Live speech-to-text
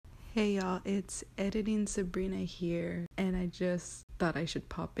Hey y'all, it's Editing Sabrina here, and I just thought I should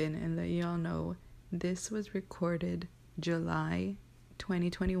pop in and let y'all know this was recorded July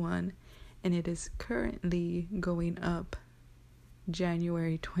 2021, and it is currently going up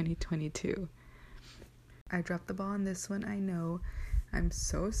January 2022. I dropped the ball on this one, I know. I'm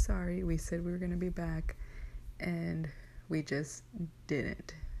so sorry. We said we were going to be back, and we just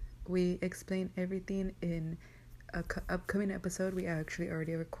didn't. We explained everything in a upcoming episode. We actually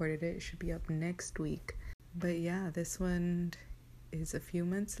already recorded it. It should be up next week. But yeah, this one is a few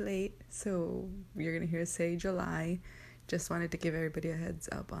months late, so you're gonna hear us say July. Just wanted to give everybody a heads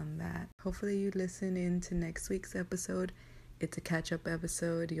up on that. Hopefully you listen in to next week's episode. It's a catch-up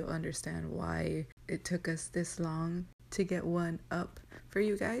episode. You'll understand why it took us this long to get one up for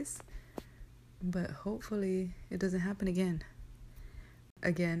you guys. But hopefully it doesn't happen again.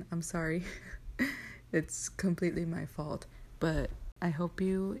 Again, I'm sorry. It's completely my fault, but I hope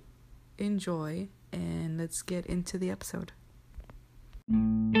you enjoy, and let's get into the episode. I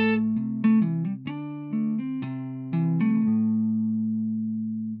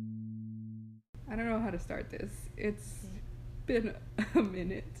don't know how to start this. It's been a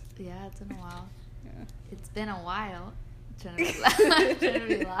minute. Yeah, it's been a while. Yeah. It's been a while. Trying to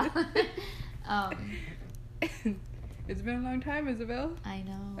be loud. It's been a long time, Isabel. I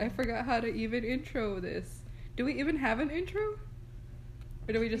know. I forgot how to even intro this. Do we even have an intro?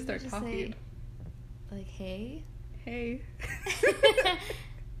 Or do we just start talking? Say, like, hey? Hey.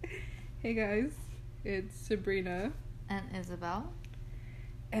 Hey guys, it's Sabrina. And Isabel.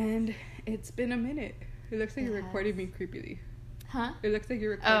 And it's been a minute. It looks like you're recording me creepily. Huh? It looks like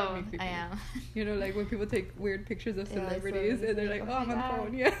you're recording me creepily. I am. You know, like when people take weird pictures of celebrities, so and they're like, oh, I'm on the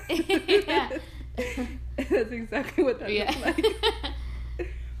phone. Yeah. Yeah. That's exactly what that looks like.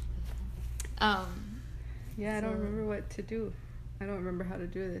 Yeah, I don't remember what to do. I don't remember how to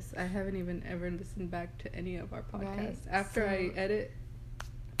do this. I haven't even ever listened back to any of our podcasts. Right? After I edit,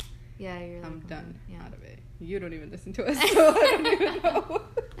 yeah, I'm like, done yeah. out of it. You don't even listen to us, so I don't even know.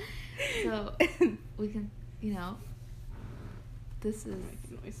 So we can, this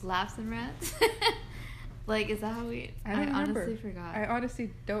is laughs and rants. Like, is that how we? I honestly forgot. I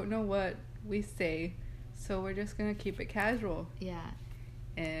honestly don't know what we say, so we're just gonna keep it casual. Yeah.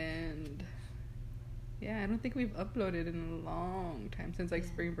 And yeah, I don't think we've uploaded in a long time since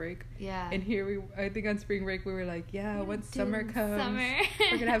spring break. Yeah. And here I think on spring break we were like, once summer comes,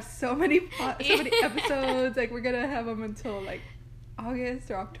 we're gonna have so many episodes. Like, we're gonna have them until like August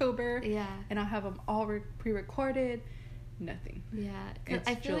or October. Yeah. And I'll have them all pre-recorded. Nothing. Yeah. It's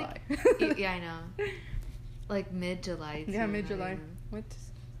I feel July. Yeah, I know. Like mid-July. Yeah, mid-July. What's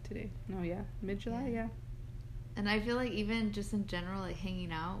today? No, yeah, mid-July. Yeah. And I feel like even just in general, like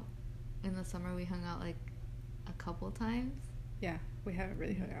hanging out in the summer, we hung out like a couple times. Yeah, we haven't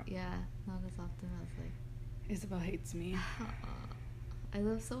really hung out. Yeah, not as often as like. Isabel hates me. I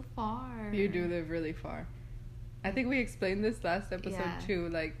live so far. You do live really far. I think we explained this last episode too.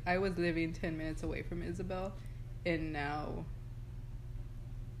 Like, I was living 10 minutes away from Isabel, and now.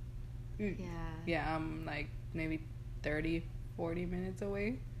 Yeah, I'm like maybe 30, 40 minutes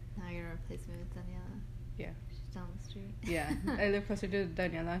away. Now you're gonna replace me with Daniela. Yeah. She's down the street. Yeah, I live closer to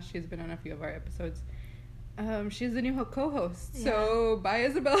Daniela. She's been on a few of our episodes. She's the new co-host. Yeah. So, bye,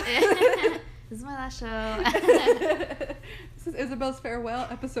 Isabel. This is my last show. This is Isabel's farewell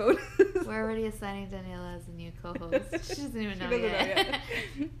episode. We're already assigning Daniela as a new co-host. She doesn't even know yet.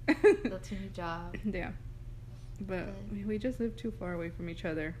 That's her new job. Yeah. But we just live too far away from each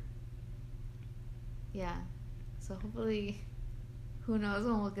other. Yeah. So hopefully, who knows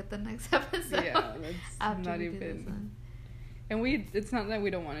when we'll get the next episode. Yeah, that's after not we even. do this one. And it's not that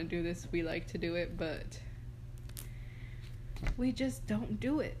we don't want to do this. We like to do it, but we just don't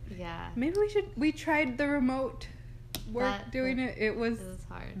do it. Yeah. Maybe we tried the remote work doing it. It was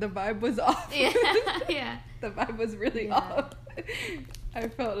hard. The vibe was off. Yeah. Yeah. The vibe was really off. I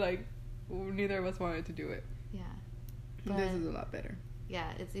felt like neither of us wanted to do it. Yeah. But this is a lot better.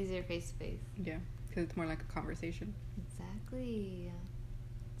 Yeah, it's easier face to face. Yeah, because it's more like a conversation. Exactly.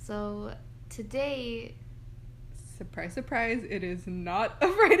 So today, surprise, surprise, it is not a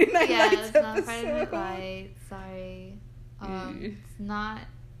Friday Night Lights episode. Yeah, it's not a Friday Night Lights. Sorry. It's not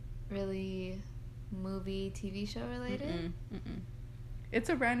really movie, TV show related. It's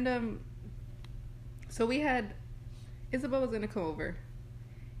a random. So Isabel was going to come over.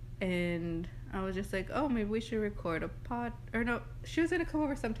 And I was just like, oh, maybe we should record a pod. Or no, she was going to come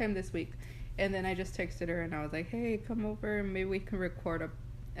over sometime this week. And then I just texted her and I was like, hey, come over and maybe we can record a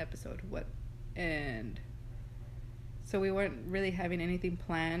episode. And so we weren't really having anything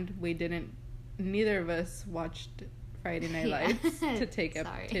planned. Neither of us watched Friday Night Lights to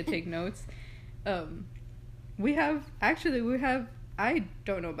take notes. We have I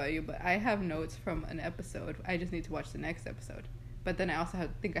don't know about you, but I have notes from an episode. I just need to watch the next episode. But then I also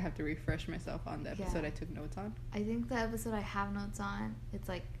think I have to refresh myself on the episode I took notes on. I think the episode I have notes on, it's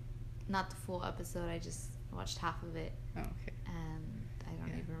like not the full episode. I just watched half of it. Oh, okay. And I don't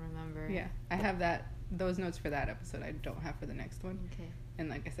even remember. Yeah, I have those notes for that episode. I don't have for the next one. Okay. And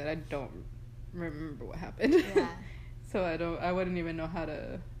like I said, I don't remember what happened. Yeah. So I wouldn't even know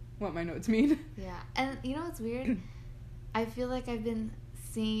what my notes mean. Yeah. And you know what's weird? I feel like I've been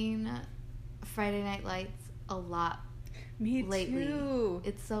seeing Friday Night Lights a lot. Me lately. Too.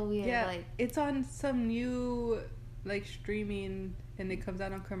 It's so weird. Yeah, like it's on some new like streaming, and it comes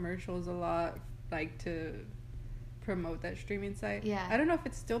out on commercials a lot, like to promote that streaming site. Yeah. I don't know if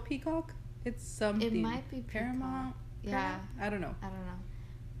it's still Peacock. It's something. It might be Paramount. Yeah. Paramount? I don't know.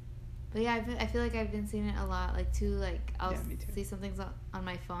 But yeah, I feel like I've been seeing it a lot. Like too, like I'll me too. see some things on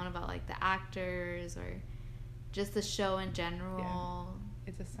my phone about like the actors or just the show in general.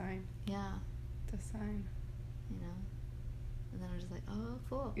 Yeah. It's a sign. Yeah. It's a sign. You know. And then I'm just like, oh,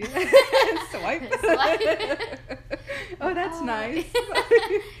 cool. Yeah. Swipe. Oh, that's nice.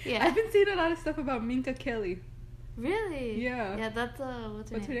 Yeah. I've been seeing a lot of stuff about Minka Kelly. Really? Yeah. Yeah, that's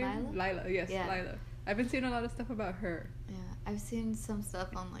what's her name? Lila. Yes, yeah. Lila. I've been seeing a lot of stuff about her. Yeah, I've seen some stuff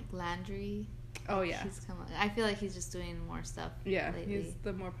on like Landry. Oh yeah. I feel like he's just doing more stuff. Yeah, lately. He's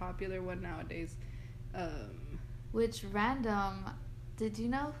the more popular one nowadays. Which random? Did you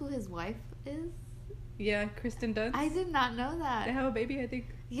know who his wife is? Yeah, Kristen Dunst. I did not know that. They have a baby, I think.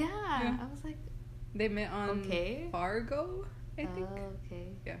 Yeah. I was like. They met on Fargo, I think. Oh, okay.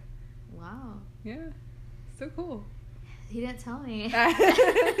 Yeah. Wow. Yeah. So cool. He didn't tell me.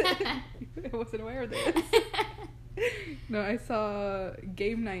 I wasn't aware of this. No, I saw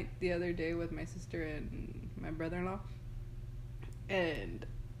Game Night the other day with my sister and my brother-in-law. And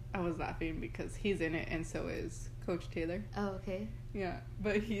I was laughing because he's in it and so is Coach Taylor. Oh, okay. Yeah,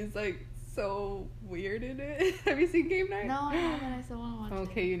 but he's like so weird in it. Have you seen Game Night? No, I haven't. I still want to watch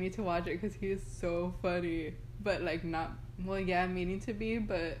it. Okay, you need to watch it because he is so funny. But like not, well, yeah, meaning to be,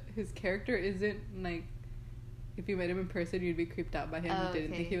 but his character isn't like, if you met him in person, you'd be creeped out by him. You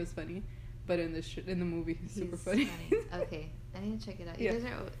didn't think he was funny. But in the movie, he's super funny. Okay, I need to check it out. You guys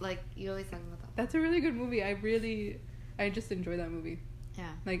are like, you always talk about that. That's a really good movie. I just enjoy that movie. Yeah.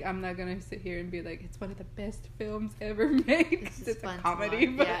 Like, I'm not gonna sit here and be like, it's one of the best films ever made. It's a comedy,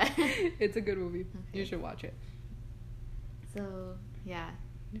 but it's a good movie. Okay. You should watch it. So, yeah.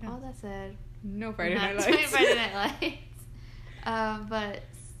 All that said, no Friday Night Lights. Friday Night Lights. But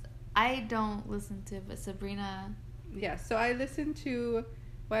I don't listen to, but Sabrina. Yeah, so I listen to,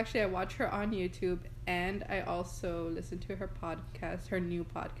 well, actually, I watch her on YouTube, and I also listen to her podcast, her new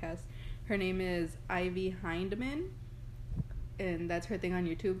podcast. Her name is Ivy Hindman, and that's her thing on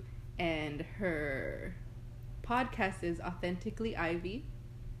YouTube. And her podcast is Authentically Ivy.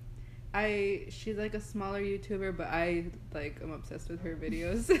 She's like a smaller YouTuber, but I'm obsessed with her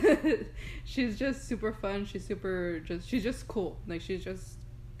videos. She's just super fun. She's just cool.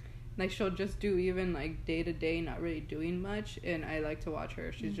 She'll just do even like day to day, not really doing much, and I like to watch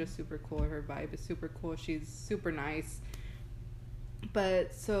her. She's just super cool. Her vibe is super cool. She's super nice.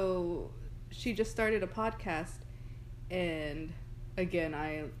 But so she just started a podcast, and again,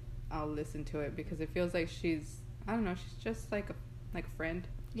 I'll listen to it because it feels like she's just like a friend.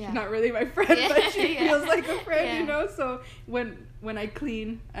 Yeah. She's not really my friend, but she feels like a friend, you know? So when I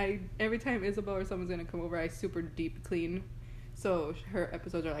clean, every time Isabel or someone's gonna come over, I super deep clean. So her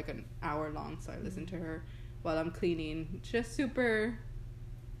episodes are like an hour long, so I listen to her while I'm cleaning. Just super...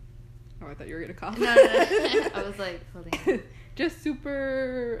 Oh, I thought you were gonna cough. No. I was like, holding on. Just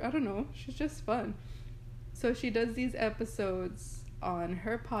super... I don't know. She's just fun. So she does these episodes on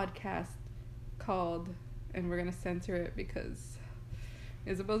her podcast called... And we're gonna censor it because...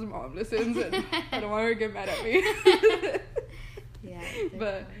 Isabel's mom listens and I don't want her to get mad at me. Yeah.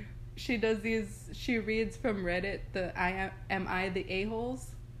 But she does these, she reads from Reddit am I the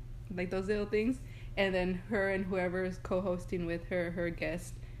a-holes? Like those little things. And then her and whoever is co-hosting with her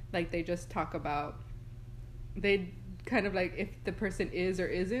guest, like they just talk about, they kind of like if the person is or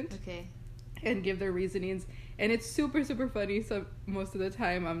isn't. Okay. And give their reasonings. And it's super, super funny. So most of the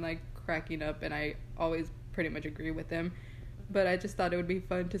time I'm like cracking up and I always pretty much agree with them. But I just thought it would be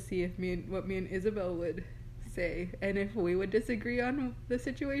fun to see what me and Isabel would say. And if we would disagree on the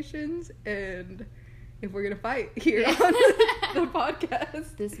situations. And if we're going to fight here on the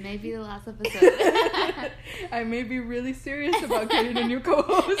podcast. This may be the last episode. I may be really serious about getting a new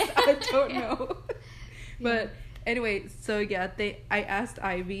co-host. I don't know. But anyway, so yeah, I asked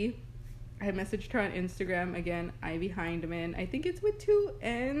Ivy I messaged her on Instagram again, Ivy Hindman. I think it's with 2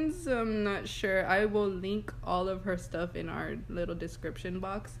 N's. I'm not sure. I will link all of her stuff in our little description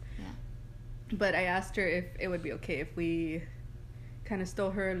box. Yeah. But I asked her if it would be okay if we kind of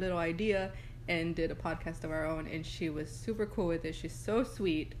stole her little idea and did a podcast of our own, and she was super cool with it. She's so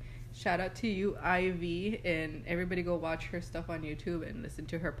sweet. Shout out to you, Ivy, and everybody go watch her stuff on YouTube and listen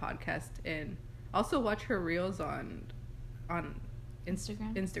to her podcast, and also watch her reels on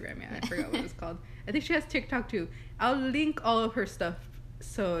Instagram, yeah, I forgot what it's called. I think she has TikTok too. I'll link all of her stuff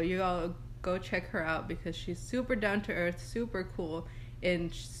so you all go check her out because she's super down to earth, super cool,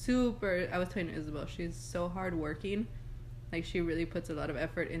 and super, I was telling Isabel, she's so hardworking. Like, she really puts a lot of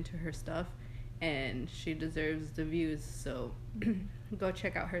effort into her stuff, and she deserves the views, so go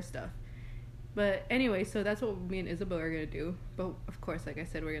check out her stuff. But anyway, so that's what me and Isabel are going to do. But, of course, like I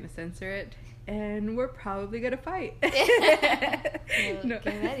said, we're going to censor it, and we're probably going to fight. No.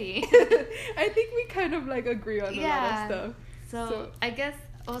 Get ready. I think we kind of, like, agree on a lot of stuff. So, I guess,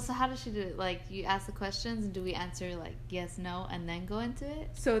 so how does she do it? Like, you ask the questions, and do we answer, like, yes, no, and then go into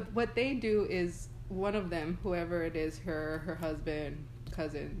it? So, what they do is one of them, whoever it is, her husband,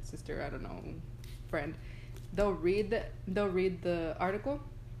 cousin, sister, I don't know, friend, they'll read the article,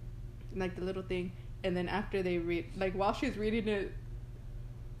 like the little thing, and then after they read, like while she's reading it,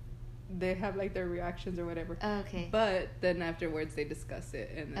 they have like their reactions or whatever. Okay. But then afterwards they discuss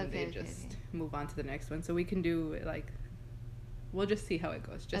it, and then they just move on to the next one. So we can do it like, we'll just see how it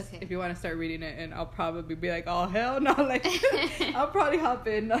goes. Just if you want to start reading it, and I'll probably be like, oh hell no, like I'll probably hop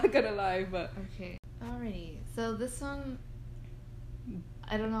in, not gonna lie, but okay. Alrighty. So this one,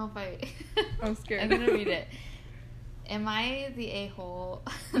 I don't know if I'm scared. I'm gonna read it. Am I the a-hole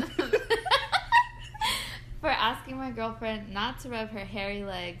for asking my girlfriend not to rub her hairy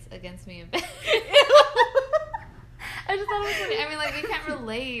legs against me in bed? I just thought it was funny. I mean, like, we can't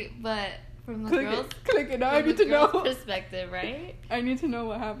relate, but from the click it. Now I need to know perspective, right? I need to know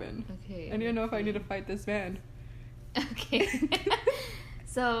what happened. Okay. I need to know if I need to fight this man. Okay.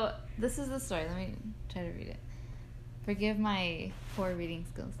 So this is the story. Let me try to read it. Forgive my poor reading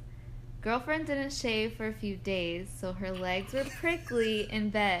skills. Girlfriend didn't shave for a few days, so her legs were prickly in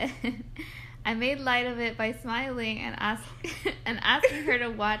bed. I made light of it by smiling and asking her to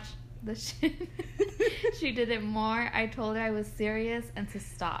watch the shit. She did it more. I told her I was serious and to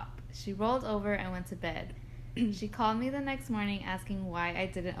stop. She rolled over and went to bed. She called me the next morning asking why I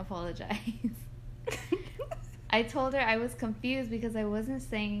didn't apologize. I told her I was confused because I wasn't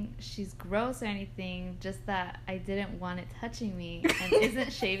saying she's gross or anything, just that I didn't want it touching me and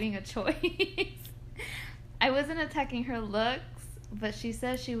isn't shaving a choice. I wasn't attacking her looks, but she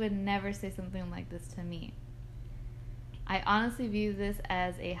says she would never say something like this to me. I honestly view this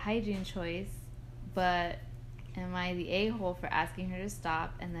as a hygiene choice, but am I the a-hole for asking her to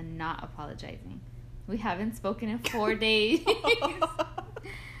stop and then not apologizing? We haven't spoken in 4 days.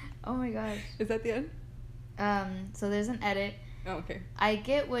 Oh my gosh. Is that the end? So there's an edit. Oh, okay. I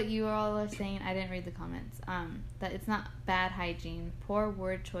get what you all are saying. I didn't read the comments. That it's not bad hygiene. Poor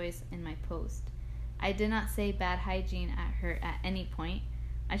word choice in my post. I did not say bad hygiene at her at any point.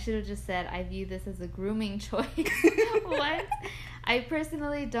 I should have just said I view this as a grooming choice. What? I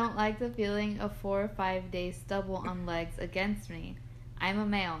personally don't like the feeling of 4 or 5 days stubble on legs against me. I'm a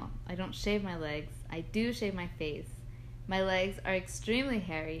male. I don't shave my legs. I do shave my face. My legs are extremely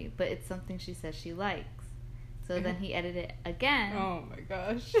hairy, but it's something she says she likes. So then he edited it again. Oh my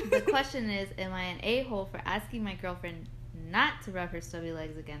gosh. The question is, am I an a-hole for asking my girlfriend not to rub her stubby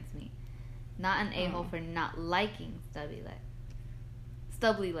legs against me? Not an a-hole for not liking stubbly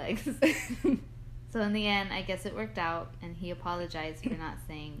legs. So in the end, I guess it worked out, and he apologized for not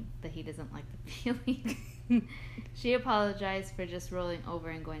saying that he doesn't like the feeling. She apologized for just rolling over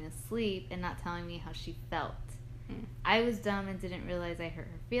and going to sleep and not telling me how she felt. I was dumb and didn't realize I hurt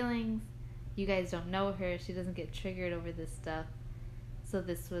her feelings. You guys don't know her. She doesn't get triggered over this stuff. So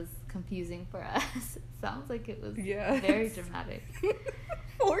this was confusing for us. It sounds like it was very dramatic.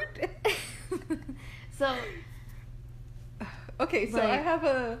 4 days. So. Okay, so I have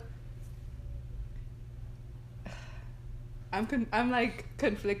a. I'm like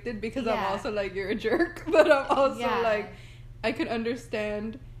conflicted because I'm also like, you're a jerk, but I'm also like, I can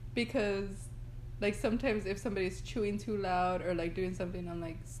understand because like sometimes if somebody's chewing too loud or like doing something, I'm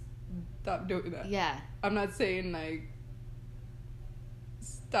like, stop doing that. Yeah. I'm not saying like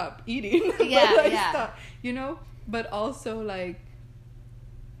stop eating. Yeah, but, like, stop, you know? But also like,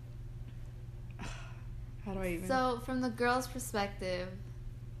 how do I even? So from the girl's perspective,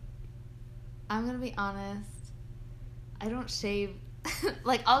 I'm gonna be honest. I don't shave.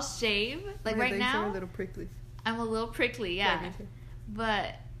 Like, I'll shave. Like, right now, are a little prickly. I'm a little prickly, yeah. Me too.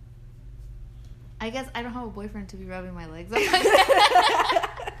 But I guess I don't have a boyfriend to be rubbing my legs.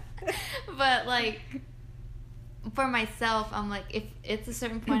 But, like, for myself, I'm like, if it's a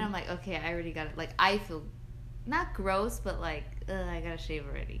certain point, I'm like, okay, I already got it. Like, I feel not gross, but like, I gotta shave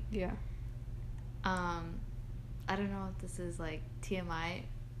already. Yeah. I don't know if this is like TMI.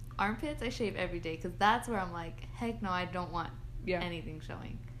 Armpits, I shave every day because that's where I'm like, heck no, I don't want anything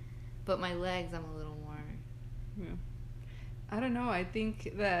showing. But my legs, I'm a little more. Yeah. I don't know. I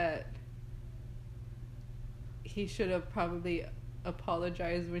think that he should have probably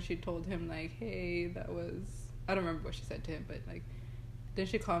apologized when she told him, like, hey, that was... I don't remember what she said to him, but, like, did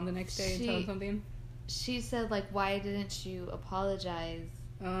she call him the next day and tell him something? She said, like, why didn't you apologize?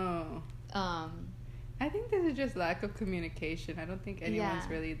 Oh. I think this is just lack of communication. I don't think anyone's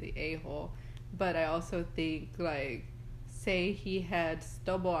really the a-hole. But I also think, like, say he had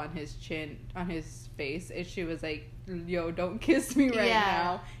stubble on his chin, on his face, and she was like, yo, don't kiss me right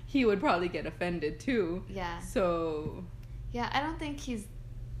now, he would probably get offended too. Yeah. So... Yeah, I don't think he's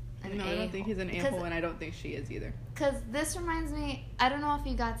an a-hole. I don't think he's an a-hole, and I don't think she is either. Because this reminds me, I don't know if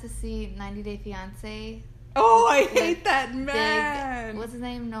you got to see 90 Day Fiancé. Oh, I hate that man. What's his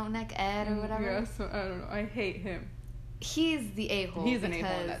name? No Neck Ed or whatever? Yeah, so, I don't know. I hate him. He's the a-hole. He's an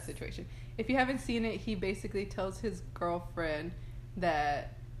a-hole in that situation. If you haven't seen it, he basically tells his girlfriend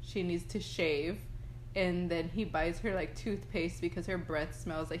that she needs to shave, and then he buys her, like, toothpaste because her breath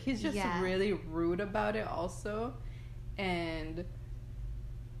smells. Like, he's just really rude about it also. And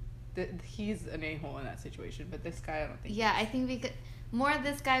he's an a-hole in that situation. But this guy, I don't think. Yeah, I think because more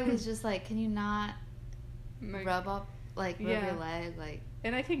this guy was just like, can you not... Like, rub your leg, like.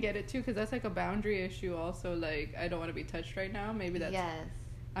 And I can get it too, because that's like a boundary issue. Also, like, I don't want to be touched right now. Maybe that's. Yes.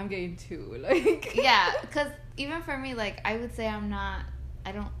 I'm getting too like. Yeah, because even for me, like, I would say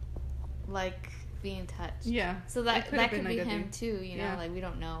I don't like being touched. Yeah. So that could be him too. You know, like, we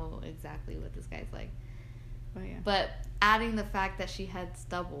don't know exactly what this guy's like. Oh yeah. But adding the fact that she had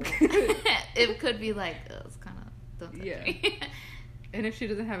stubble, it could be like, it's kind of don't touch me. And if she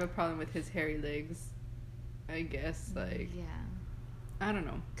doesn't have a problem with his hairy legs, I guess, like... Yeah. I don't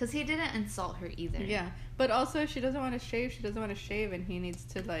know. Because he didn't insult her either. Yeah. But also, if she doesn't want to shave, she doesn't want to shave, and he needs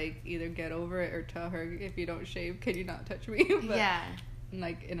to, like, either get over it or tell her, if you don't shave, can you not touch me? But, yeah.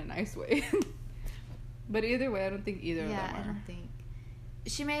 Like, in a nice way. But either way, I don't think either of them are. Yeah, I don't think...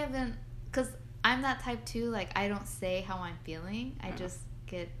 She may have been... Because I'm that type, too. Like, I don't say how I'm feeling. I just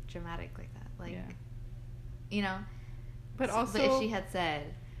get dramatic like that. Like, you know? But also... But if she had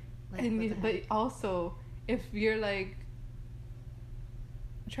said... Like, but also... If you're, like,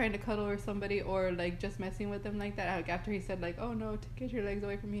 trying to cuddle with somebody or, like, just messing with them like that, like, after he said, like, oh, no, get your legs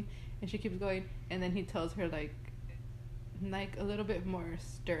away from me, and she keeps going, and then he tells her, like a little bit more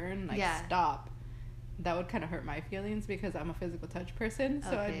stern, like, stop, that would kind of hurt my feelings because I'm a physical touch person,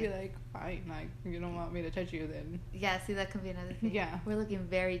 so I'd be like, fine, like, you don't want me to touch you, then. Yeah, see, that could be another thing. Yeah. We're looking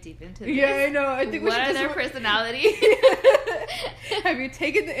very deep into this. Yeah, I know. I think what are their personalities? Have you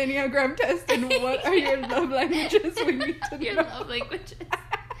taken the Enneagram test, and what are your love languages? We need to know. Your love languages.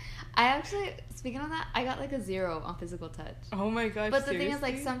 I actually, speaking of that, I got like a 0 on physical touch. Oh my gosh, but the thing is,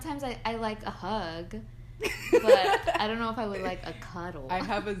 like, sometimes I like a hug, but I don't know if I would like a cuddle. I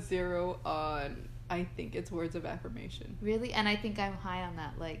have a 0 on, I think it's words of affirmation. Really? And I think I'm high on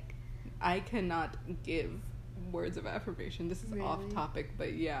that. Like, I cannot give words of affirmation. This is off topic, but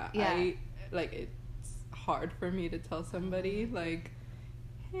I, like, it's hard for me to tell somebody, like,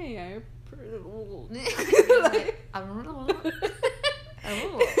 hey, I like,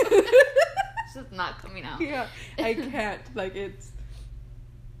 it's just not coming out. Yeah, I can't. Like, it's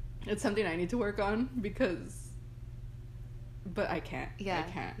something I need to work on but I can't. I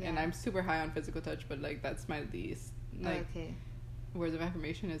can't. And I'm super high on physical touch, but, like, that's my least. Like, words of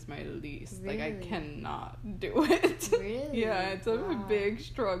affirmation is my least. Really? Like, I cannot do it. Really? Yeah, it's a big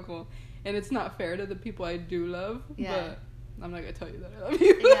struggle. And it's not fair to the people I do love, but I'm not going to tell you that I love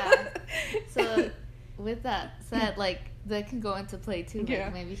you. Yeah. So, with that said, like, that can go into play, too.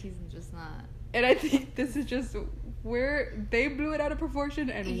 Like, maybe he's just not... And I think this is just where they blew it out of proportion,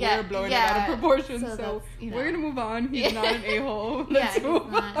 and we're blowing it out of proportion. So we're going to move on. He's not an a-hole. Let's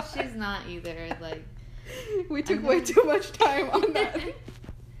move on. She's not either. Like, we took way too much time on that.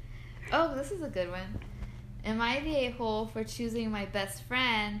 Oh, this is a good one. Am I the a-hole for choosing my best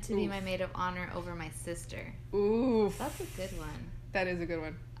friend to be my maid of honor over my sister? Oof. That's a good one. That is a good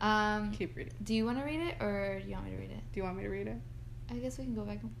one. Keep reading. Do you want to read it, or do you want me to read it? Do you want me to read it? I guess we can go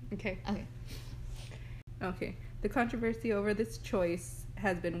back. Okay. The controversy over this choice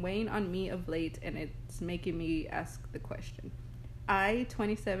has been weighing on me of late, and it's making me ask the question. I,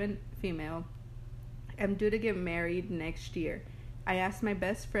 27, female, am due to get married next year. I asked my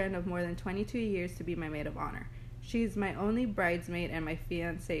best friend of more than 22 years to be my maid of honor. She's my only bridesmaid, and my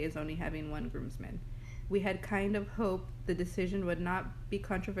fiancé is only having one groomsman. We had kind of hoped the decision would not be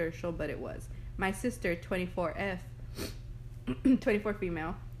controversial, but it was. My sister, 24F, 24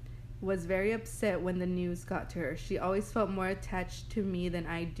 female, was very upset when the news got to her. She always felt more attached to me than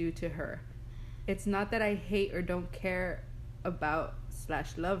I do to her. It's not that I hate or don't care about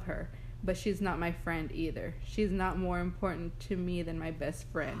 / love her, but she's not my friend either. She's not more important to me than my best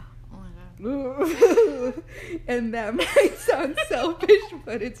friend. Oh my god. And that might sound selfish,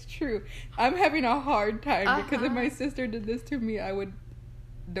 but it's true. I'm having a hard time because if my sister did this to me,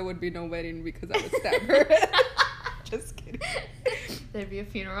 there would be no wedding because I would stab her. Just kidding. There'd be a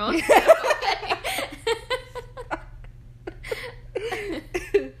funeral.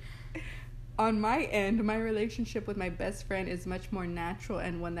 On my end, my relationship with my best friend is much more natural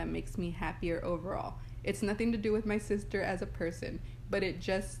and one that makes me happier overall. It's nothing to do with my sister as a person, but it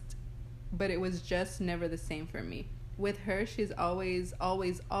was just never the same for me. With her, she's always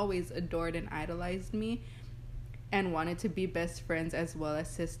adored and idolized me and wanted to be best friends as well as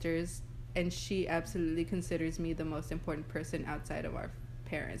sisters, and she absolutely considers me the most important person outside of our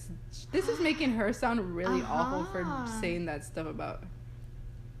parents. This is making her sound really awful for saying that stuff about...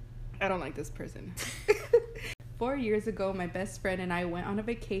 I don't like this person. 4 years ago, my best friend and I went on a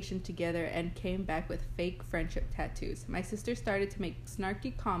vacation together and came back with fake friendship tattoos. My sister started to make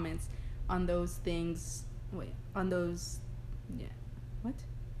snarky comments on those things.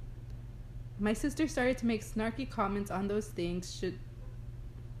 My sister started to make snarky comments on those things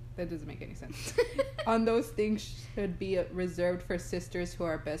that doesn't make any sense. On those things should be reserved for sisters who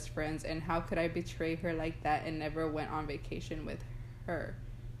are best friends, and how could I betray her like that and never went on vacation with her?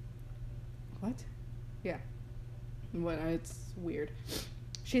 What? Yeah. Well, it's weird.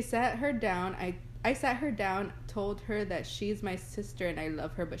 She sat her down. I sat her down, told her that she's my sister and I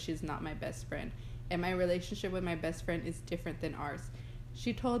love her, but she's not my best friend. And my relationship with my best friend is different than ours.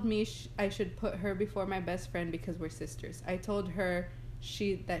 She told me I should put her before my best friend because we're sisters. I told her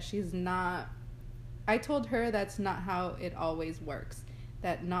that's not how it always works.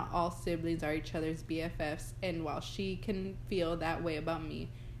 That not all siblings are each other's BFFs, and while she can feel that way about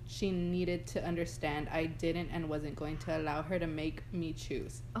me, she needed to understand I didn't and wasn't going to allow her to make me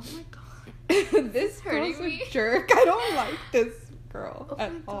choose. Oh my god. This hurting girl's me. a jerk. I don't like this girl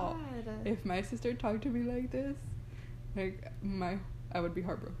at all. God. If my sister talked to me like this, I would be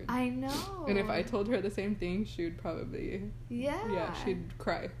heartbroken. I know. And if I told her the same thing, she would probably... Yeah, she'd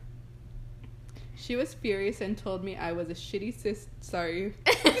cry. She was furious and told me I was a shitty sorry.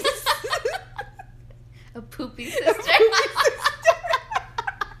 A poopy sister.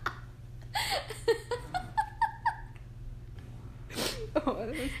 Oh,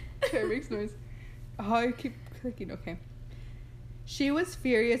 this chair makes noise. Oh, I keep clicking. Okay. She was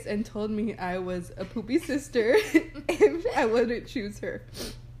furious and told me I was a poopy sister if I wouldn't choose her.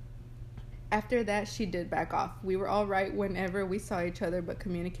 After that, she did back off. We were all right whenever we saw each other, but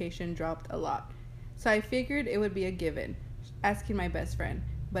communication dropped a lot. So I figured it would be a given, asking my best friend,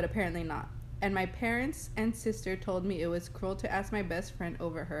 but apparently not. And my parents and sister told me it was cruel to ask my best friend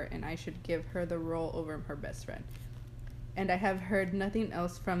over her, and I should give her the role over her best friend. And I have heard nothing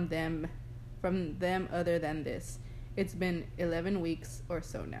else from them other than this. It's been 11 weeks or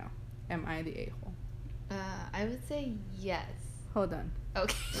so now. Am I the a-hole? I would say yes. Hold on.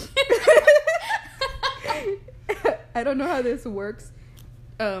 Okay. I don't know how this works.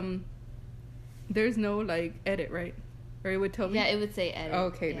 There's no, edit, right? Or it would tell me? Yeah, it would say edit.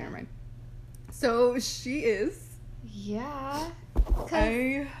 Okay, yeah. never mind. So, she is... Yeah.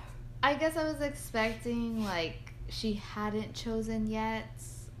 I guess I was expecting, she hadn't chosen yet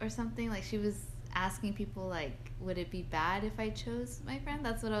or something. She was asking people, would it be bad if I chose my friend?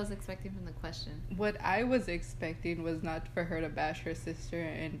 That's what I was expecting from the question. What I was expecting was not for her to bash her sister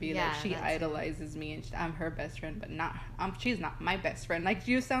and be she idolizes me and I'm her best friend, but she's not my best friend.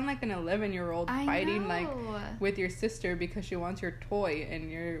 You sound like an 11-year-old fighting with your sister because she wants your toy,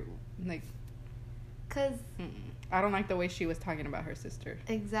 and you're Because I don't like the way she was talking about her sister.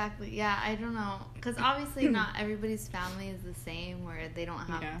 Exactly. Yeah, I don't know. Because obviously not everybody's family is the same where they don't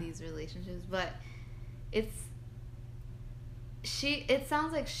have these relationships. But it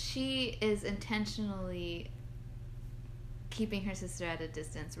sounds like she is intentionally keeping her sister at a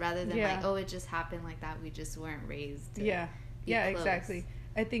distance rather than it just happened like that. We just weren't raised to be close. Exactly.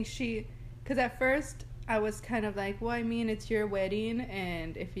 I think because at first I was kind of well, I mean, it's your wedding,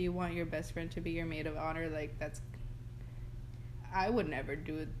 and if you want your best friend to be your maid of honor, I would never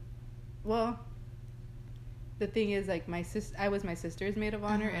do it. Well, the thing is, like, I was my sister's maid of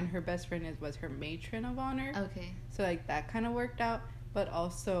honor, Uh-huh. and her best friend was her matron of honor. Okay. So, like, that kind of worked out. But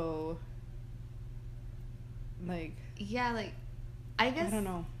also, like... Yeah, like, I guess... I don't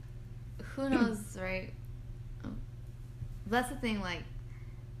know. Who knows, right? That's the thing, like,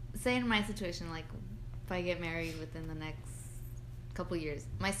 say in my situation, like, if I get married within the next couple years,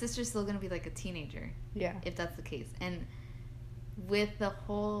 my sister's still going to be, like, a teenager. Yeah. If that's the case. And with the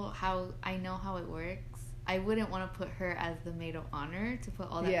whole, how I know how it works, I wouldn't want to put her as the maid of honor to put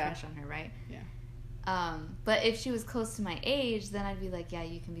all that pressure on her, right? Yeah. But if she was close to my age, then I'd be like, yeah,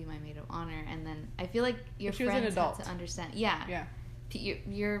 you can be my maid of honor. And then I feel like your friends have to understand. Yeah. Yeah.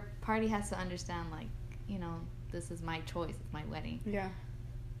 Your party has to understand, like, you know, this is my choice. It's my wedding. Yeah.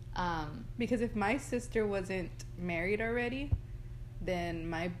 Because if my sister wasn't married already,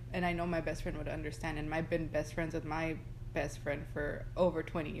 then and I know my best friend would understand, and I've been best friends with my best friend for over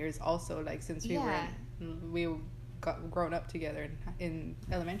 20 years also, like, since we got grown up together in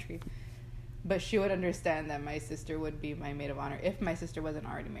elementary. But she would understand that my sister would be my maid of honor if my sister wasn't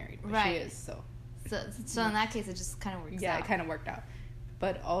already married. But right. She is, so. So in that case, it just kind of works out. Yeah, it kind of worked out.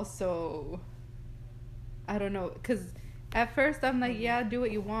 But also, I don't know, because at first I'm like, yeah, do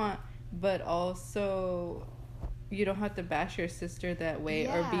what you want, but also you don't have to bash your sister that way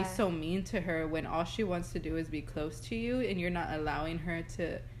or be so mean to her when all she wants to do is be close to you, and you're not allowing her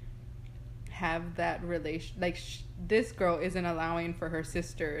to have that relation. Like, this girl isn't allowing for her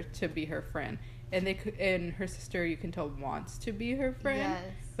sister to be her friend, and her sister, you can tell, wants to be her friend. Yes.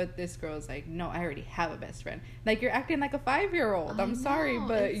 But this girl's like, no, I already have a best friend. Like, you're acting like a 5-year-old. I'm sorry,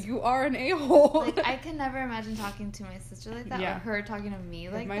 but you are an a-hole. Like, I can never imagine talking to my sister like that, or her talking to me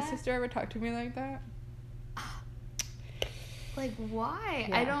like that. If my sister ever talked to me like that? Like, why?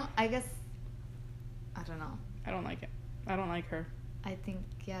 Yeah. I don't know. I don't like it. I don't like her. I think,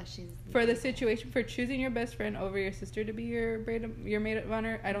 yeah, she's... For the situation, for choosing your best friend over your sister to be your maid of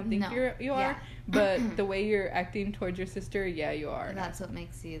honor, I don't think you are. But the way you're acting towards your sister, yeah, you are. That's what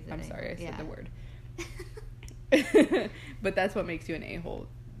makes you... I'm sorry, I said the word. But that's what makes you an a-hole.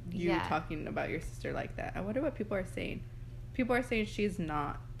 You talking about your sister like that. I wonder what people are saying. People are saying she's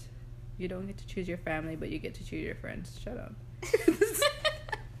not. You don't get to choose your family, but you get to choose your friends. Shut up.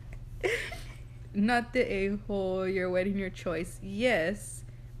 Not the a-hole, you're wedding your choice. Yes,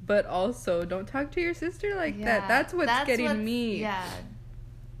 but also don't talk to your sister like that. That's what's getting me. Yeah.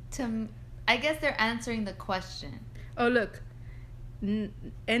 I guess they're answering the question. Oh, look.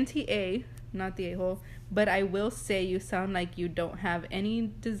 NTA, not the a-hole, but I will say you sound like you don't have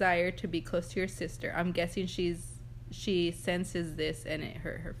any desire to be close to your sister. I'm guessing she senses this and it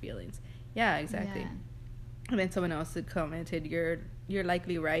hurt her feelings. Yeah, exactly. Yeah. And then someone else had commented, you're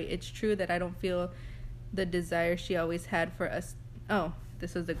likely right. It's true that I don't feel the desire she always had for us. Oh,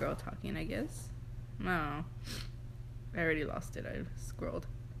 this was the girl talking, I guess. No. I already lost it. I scrolled.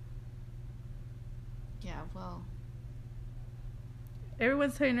 Yeah, well.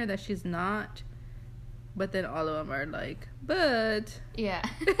 Everyone's telling her that she's not, but then all of them are like, but. Yeah.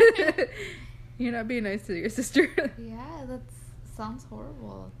 You're not being nice to your sister. Yeah, that sounds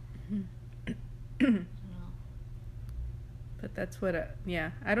horrible. But that's what, I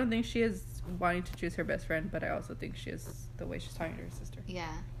don't think she is wanting to choose her best friend, but I also think she is the way she's talking to her sister.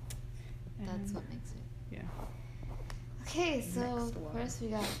 Yeah. That's what makes it. Yeah. Okay, so first we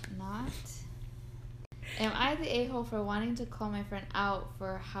got not. Am I the a-hole for wanting to call my friend out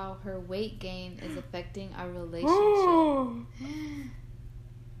for how her weight gain is affecting our relationship?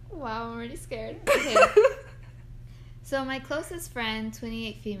 Wow, I'm already scared. Okay. So my closest friend,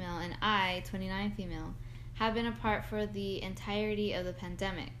 28 female, and I, 29 female, have been apart for the entirety of the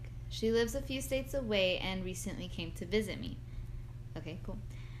pandemic. She lives a few states away and recently came to visit me. Okay, cool.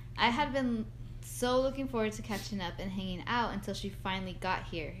 I had been so looking forward to catching up and hanging out until she finally got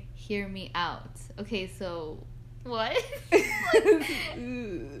here. Hear me out. Okay, so what?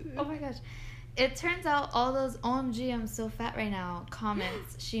 Oh my gosh. It turns out all those OMG I'm so fat right now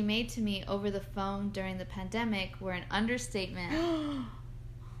comments she made to me over the phone during the pandemic were an understatement.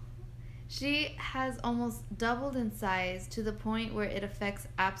 She has almost doubled in size to the point where it affects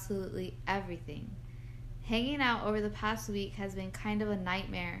absolutely everything. Hanging out over the past week has been kind of a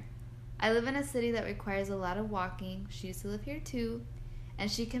nightmare. I live in a city that requires a lot of walking. She used to live here too.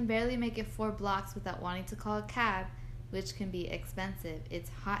 And she can barely make it 4 blocks without wanting to call a cab, which can be expensive. It's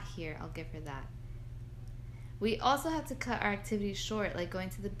hot here, I'll give her that. We also have to cut our activities short, like going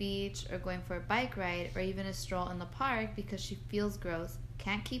to the beach or going for a bike ride or even a stroll in the park because she feels gross,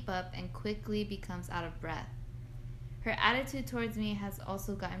 can't keep up, and quickly becomes out of breath. Her attitude towards me has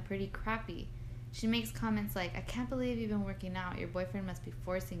also gotten pretty crappy. She makes comments like, I can't believe you've been working out, your boyfriend must be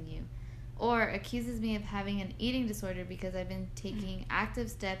forcing you. Or accuses me of having an eating disorder because I've been taking active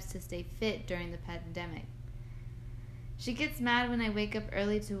steps to stay fit during the pandemic. She gets mad when I wake up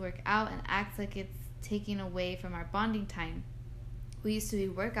early to work out and acts like it's taking away from our bonding time. We used to be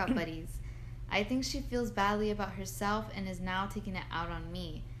workout buddies. I think she feels badly about herself and is now taking it out on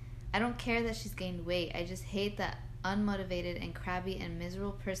me. I don't care that she's gained weight. I just hate the unmotivated and crabby and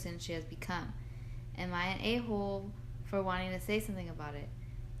miserable person she has become. Am I an a-hole for wanting to say something about it?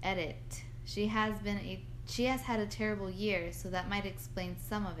 Edit. She has had a terrible year, so that might explain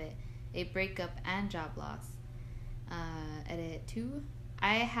some of it. A breakup and job loss. Edit 2.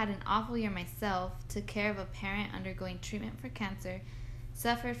 I had an awful year myself, took care of a parent undergoing treatment for cancer,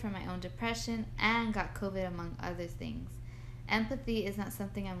 suffered from my own depression, and got COVID among other things. Empathy is not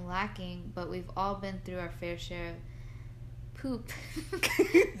something I'm lacking, but we've all been through our fair share of poop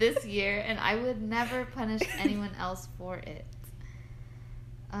this year, and I would never punish anyone else for it.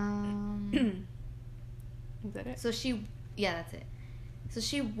 Is that it? That's it. So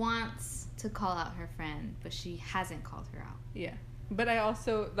she wants to call out her friend, but she hasn't called her out. Yeah. But I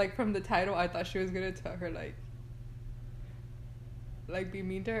also, like, from the title, I thought she was going to tell her, like, be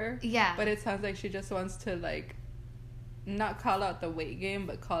mean to her. Yeah. But it sounds like she just wants to, like, not call out the weight gain,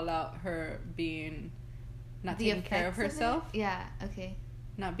 but call out her being not taking care of herself. Yeah, okay.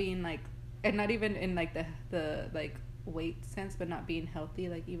 Not being, like, and not even in, like, the like, weight sense, but not being healthy,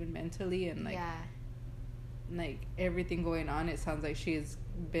 like, even mentally, and, like, yeah. Like, everything going on, it sounds like she's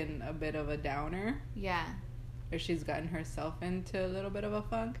been a bit of a downer. Yeah. Or she's gotten herself into a little bit of a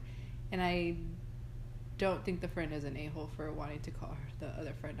funk. And I don't think the friend is an a-hole for wanting to call the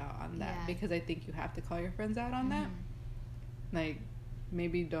other friend out on that. Yeah. Because I think you have to call your friends out on that. Like,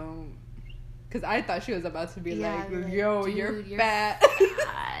 maybe don't... Because I thought she was about to be like, yo, you're fat.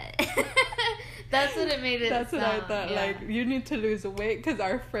 That's what it made it That's sound. what I thought. Yeah. Like, you need to lose weight because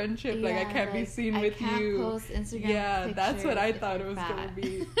our friendship, like, I can't be seen with you. I can't post Instagram that's what I pictures thought if it was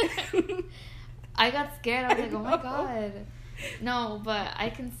you're going to be. I got scared. I was like, oh my god. No, but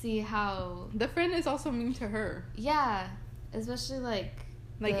I can see how... The friend is also mean to her. Yeah. Especially, like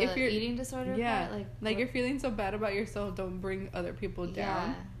the if you're eating disorder part. Like, you're feeling so bad about yourself, don't bring other people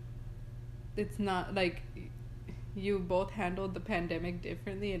down. It's not, like... You both handled the pandemic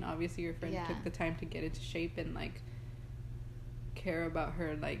differently, and obviously your friend took the time to get into shape and, like, care about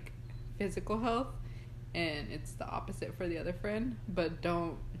her, like, physical health, and it's the opposite for the other friend. But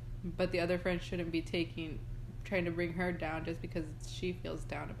the other friend shouldn't be trying to bring her down just because she feels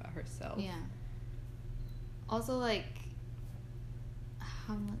down about herself. Yeah. Also, like,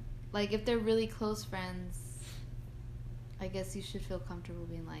 if they're really close friends, I guess you should feel comfortable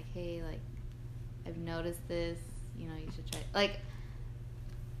being like, hey, like, I've noticed this. You know, you should try. Like,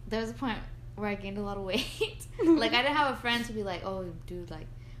 there was a point where I gained a lot of weight. Like, I didn't have a friend to be like, oh, dude, like,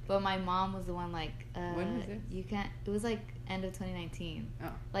 but my mom was the one, like, when was it? You can't, it was, like, end of 2019. Oh.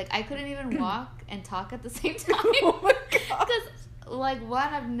 Like, I couldn't even walk and talk at the same time. Oh my god. Because, like,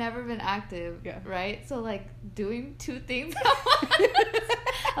 one, I've never been active, right? So, like, doing two things at once,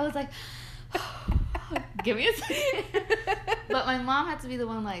 I was like, give me a second. But my mom had to be the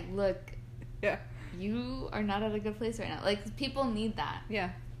one, like, look. Yeah. You are not at a good place right now. Like, people need that. Yeah.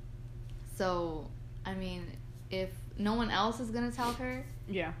 So, I mean, if no one else is going to tell her...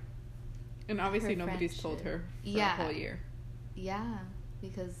 Yeah. And obviously nobody's told her for a whole year. Yeah.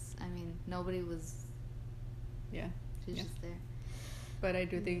 Because, I mean, nobody was... Yeah. She's just there. But I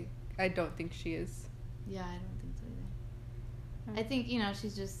don't think she is. Yeah, I don't think so either. I think, you know, she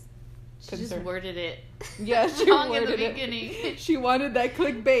just worded it. Yeah, she wrong worded in the beginning. She wanted that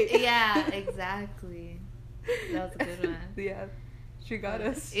clickbait. Yeah, exactly. That was a good one. Yeah, she got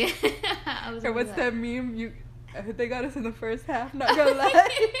us. Yeah. Or what's that meme? They got us in the first half. Not gonna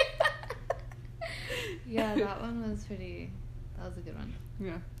lie. Yeah, that one was pretty. That was a good one.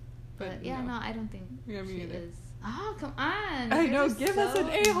 Yeah. But yeah, no, I don't think she is. Oh, come on! I know. Give us an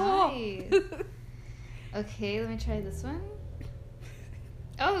a-hole. Nice. Okay, let me try this one.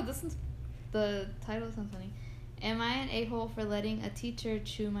 Oh, this one's... The title sounds funny. Am I an a-hole for letting a teacher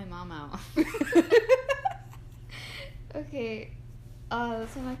chew my mom out? Okay.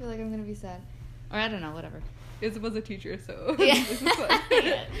 This one I feel like I'm gonna be sad. Or I don't know, whatever. It was a teacher, so yeah. This is fun.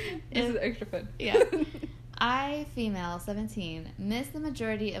 Yeah. This is extra fun. Yeah. I, female, 17, missed the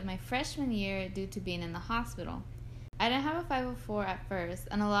majority of my freshman year due to being in the hospital. I didn't have a 504 at first,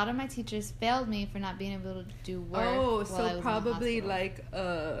 and a lot of my teachers failed me for not being able to do work. Oh, while I was probably in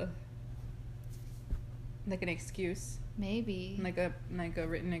the like an excuse. Maybe. Like a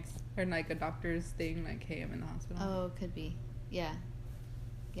written or like a doctor's thing, like, hey, I'm in the hospital. Oh, could be. Yeah.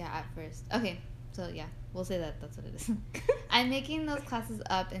 Yeah, at first. Okay, so yeah. We'll say that's what it is. I'm making those classes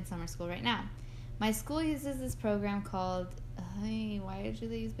up in summer school right now. My school uses this program called, why do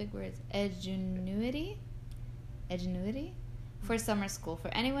they use big words? Edgenuity? For summer school. For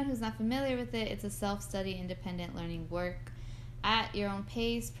anyone who's not familiar with it, it's a self-study, independent learning work at your own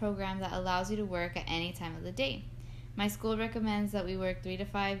pace program that allows you to work at any time of the day. My school recommends that we work 3 to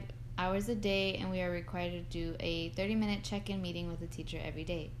 5 hours a day, and we are required to do a 30-minute check-in meeting with the teacher every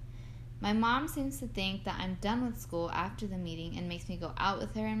day. My mom seems to think that I'm done with school after the meeting and makes me go out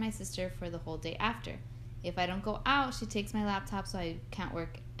with her and my sister for the whole day after. If I don't go out, she takes my laptop so I can't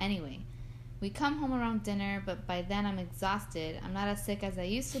work anyway. We come home around dinner, but by then I'm exhausted. I'm not as sick as I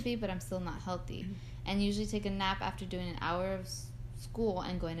used to be, but I'm still not healthy, and usually take a nap after doing an hour of school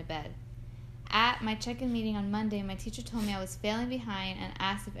and going to bed. At my check-in meeting on Monday, my teacher told me I was failing behind and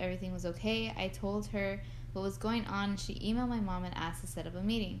asked if everything was okay. I told her what was going on, and she emailed my mom and asked to set up a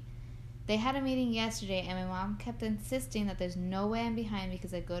meeting. They had a meeting yesterday, and my mom kept insisting that there's no way I'm behind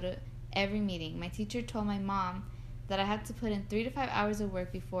because I go to every meeting. My teacher told my mom that I had to put in 3 to 5 hours of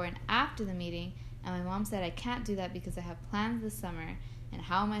work before and after the meeting, and my mom said I can't do that because I have plans this summer, and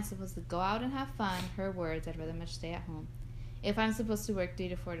how am I supposed to go out and have fun? Her words, I'd rather much stay at home. If I'm supposed to work 3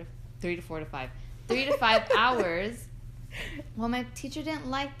 to 5 hours. Well, my teacher didn't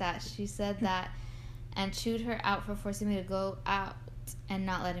like that. She said that and chewed her out for forcing me to go out and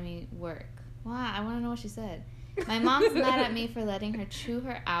not letting me work. Wow, I want to know what she said. My mom's mad at me for letting her chew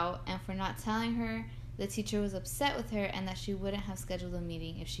her out and for not telling her the teacher was upset with her and that she wouldn't have scheduled a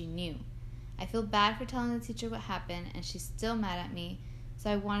meeting if she knew. I feel bad for telling the teacher what happened, and she's still mad at me, so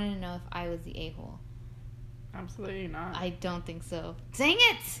I wanted to know if I was the a-hole. Absolutely not. I don't think so. Dang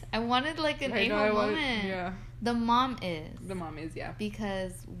it! I wanted like an a-hole moment. Yeah. The mom is. The mom is, yeah.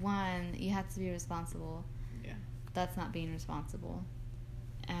 Because, one, you have to be responsible. Yeah. That's not being responsible.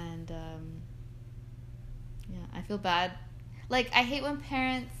 And, yeah, I feel bad. Like, I hate when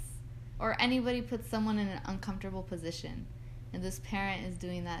parents or anybody puts someone in an uncomfortable position. And this parent is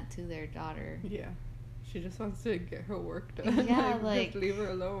doing that to their daughter. Yeah. She just wants to get her work done. Yeah, just leave her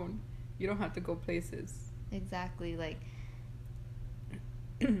alone. You don't have to go places. Exactly, like...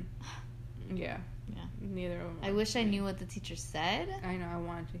 Yeah. Yeah. Neither of them. I wish I knew what the teacher said. I know, I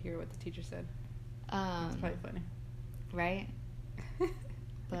wanted to hear what the teacher said. It's probably funny. Right?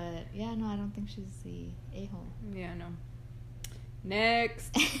 But, yeah, no, I don't think she's the a-hole. Yeah, no.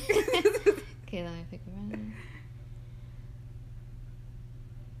 Next! Okay, let me pick a random.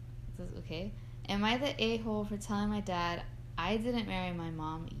 It says, okay. Am I the a-hole for telling my dad, I didn't marry my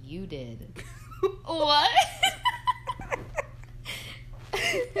mom, you did? What?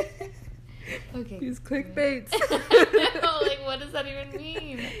 Okay. These clickbaits. Like, what does that even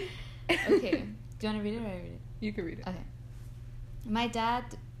mean? Okay. Do you want to read it or I read it? You can read it. Okay. My dad,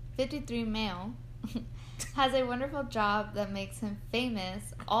 53 male, has a wonderful job that makes him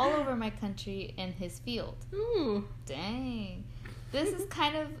famous all over my country in his field. Ooh. Dang. This is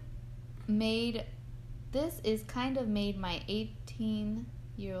kind of made my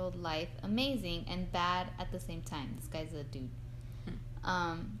 18-year-old life amazing and bad at the same time. This guy's a dude.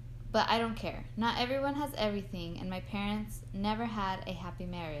 But I don't care. Not everyone has everything, and my parents never had a happy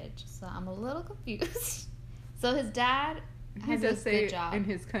marriage, so I'm a little confused. So his dad has a good job. In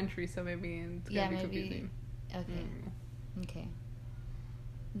his country, so maybe it's gonna be confusing. Okay. Okay.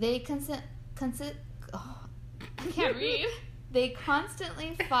 They oh, I can't read. They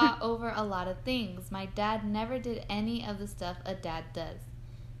constantly fought over a lot of things. My dad never did any of the stuff a dad does.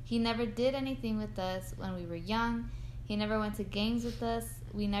 He never did anything with us when we were young. He never went to games with us.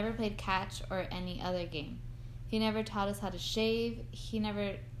 We never played catch or any other game. He never taught us how to shave. He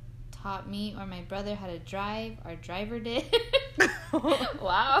never taught me or my brother how to drive. Our driver did.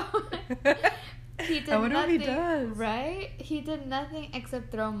 Wow. He did I wonder nothing, if he does. right? He did nothing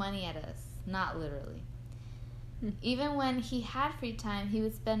except throw money at us. Not literally. Even when he had free time, he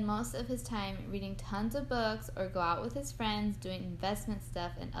would spend most of his time reading tons of books or go out with his friends doing investment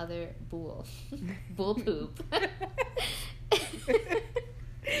stuff and other bull poop.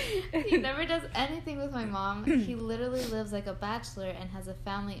 He never does anything with my mom. He literally lives like a bachelor and has a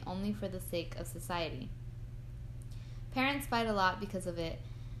family only for the sake of society. Parents fight a lot because of it,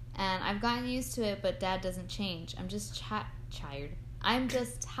 and I've gotten used to it, but Dad doesn't change. I'm just tired. I'm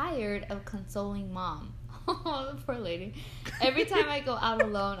just tired of consoling Mom. Oh, the poor lady. Every time I go out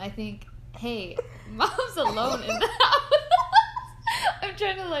alone, I think, hey, Mom's alone in the house. I'm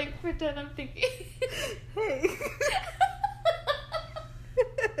trying to, like, pretend I'm thinking. Hey.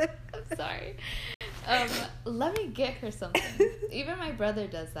 I'm sorry. Let me get her something. Even my brother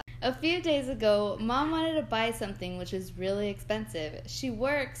does that. A few days ago, Mom wanted to buy something which is really expensive. She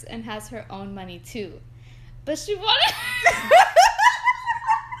works and has her own money, too. But she wanted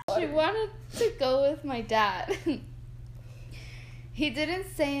she wanted to go with my dad. He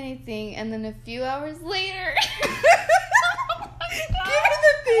didn't say anything, and then a few hours later... Oh my God. Give me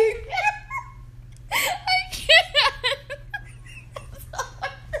the thing! I can't.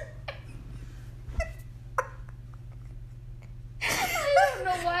 I don't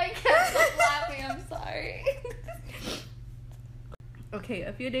know why I can't stop laughing. I'm sorry. Okay,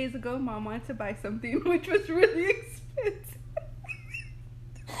 a few days ago, Mom wanted to buy something which was really expensive.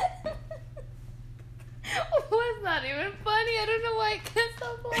 Was not even funny. I don't know why I can't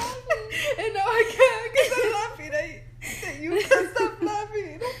stop laughing. And now I can't because I'm laughing at you can't stop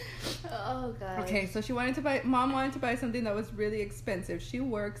laughing. Oh God. Okay, so Mom wanted to buy something that was really expensive. She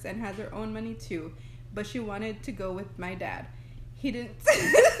works and has her own money too, but she wanted to go with my dad. He didn't.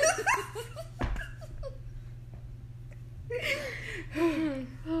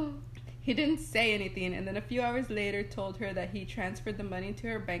 He didn't say anything, and then a few hours later told her that he transferred the money to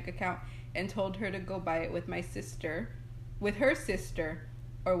her bank account and told her to go buy it with her sister,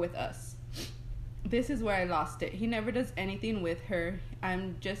 or with us. This is where I lost it. He never does anything with her.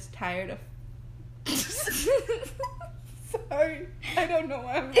 I'm just tired of... Sorry. I don't know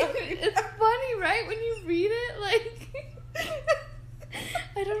why I'm laughing. It's funny, right? When you read it, like...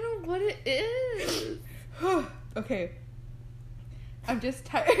 I don't know what it is. Okay. I'm just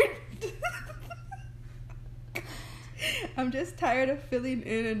tired. I'm just tired of filling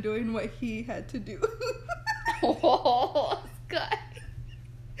in and doing what he had to do. Oh, God.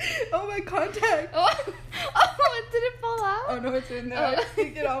 Oh, my contact. Oh, did it fall out? Oh, no, it's in there. Oh. I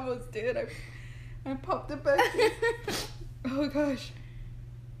think it almost did. I popped it back in. Oh, gosh.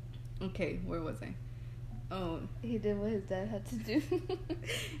 Okay, where was I? Oh. He did what his dad had to do.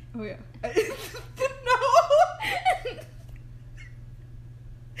 Oh, yeah. No!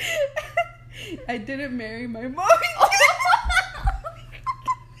 I didn't marry my mom.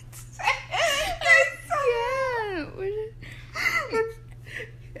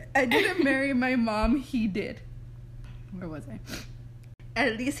 I didn't marry my mom, he did. Where was I?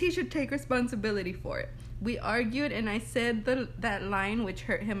 At least he should take responsibility for it. We argued and I said that line which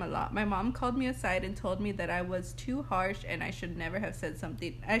hurt him a lot. My mom called me aside and told me that I was too harsh and I should never have said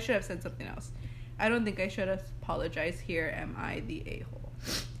something. I should have said something else. I don't think I should apologize here. Am I the a-hole?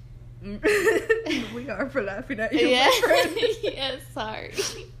 We are for laughing at you, Yeah. my friend. Yes, sorry.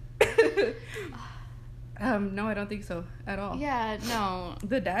 No, I don't think so at all. Yeah, no.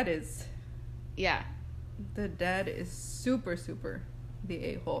 The dad is super, super the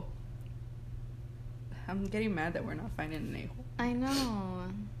a-hole. I'm getting mad that we're not finding an a-hole. I know.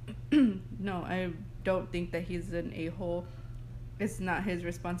 No, I don't think that he's an a-hole. It's not his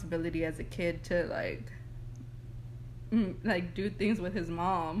responsibility as a kid to like do things with his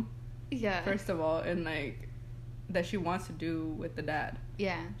mom. Yeah. First of all, and like that she wants to do with the dad.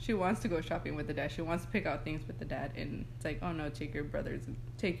 Yeah. She wants to go shopping with the dad. She wants to pick out things with the dad, and it's like, oh no, take your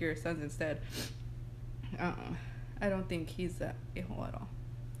sons instead. I don't think he's that a-hole at all.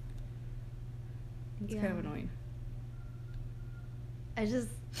 It's kind of annoying. He's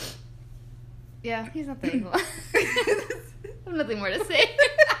not the a-hole. I have nothing more to say.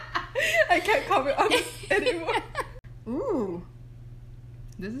 I can't comment on this anymore. Ooh,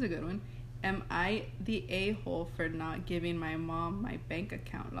 this is a good one. Am I the a-hole for not giving my mom my bank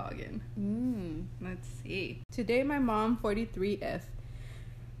account login? Let's see. Today, my mom, 43F,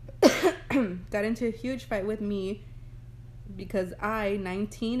 got into a huge fight with me because I,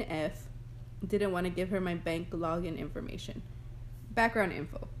 19F, didn't want to give her my bank login information. Background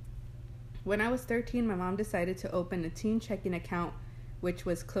info. When I was 13, my mom decided to open a teen checking account, which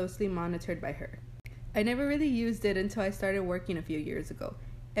was closely monitored by her. I never really used it until I started working a few years ago.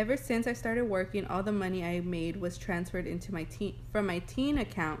 Ever since I started working, all the money I made was transferred into from my teen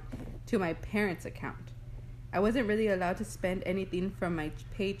account to my parents' account. I wasn't really allowed to spend anything from my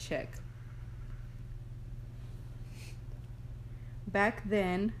paycheck. Back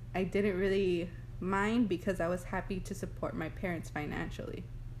then, I didn't really mind because I was happy to support my parents financially.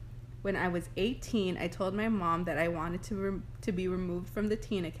 When I was 18, I told my mom that I wanted to be removed from the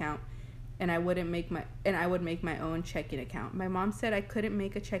teen account, and I would make my own checking account. My mom said I couldn't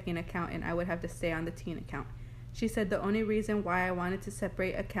make a checking account and I would have to stay on the teen account. She said the only reason why I wanted to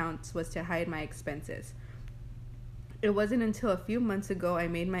separate accounts was to hide my expenses. It wasn't until a few months ago I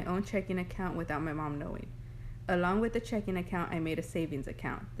made my own checking account without my mom knowing. Along with the checking account, I made a savings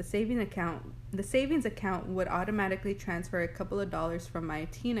account. The savings account would automatically transfer a couple of dollars from my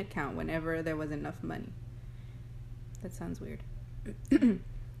teen account whenever there was enough money. That sounds weird.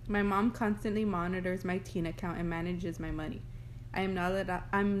 My mom constantly monitors my teen account and manages my money. I'm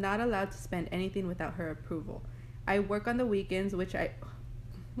not allowed to spend anything without her approval. I work on the weekends, which I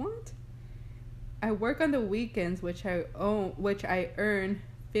work on the weekends, which I earn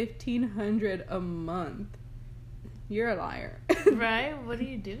 $1,500 a month. You're a liar. Right? What are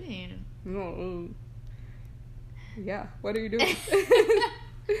you doing? No. Yeah, what are you doing?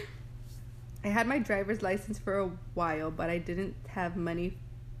 I had my driver's license for a while, but I didn't have money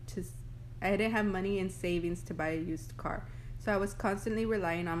in savings to buy a used car. So I was constantly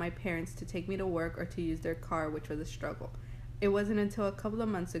relying on my parents to take me to work or to use their car, which was a struggle. It wasn't until a couple of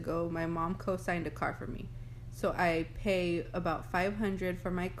months ago my mom co-signed a car for me. So I pay about $500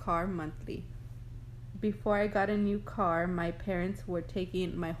 for my car monthly. Before I got a new car, my parents were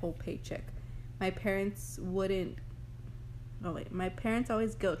taking my whole paycheck. My parents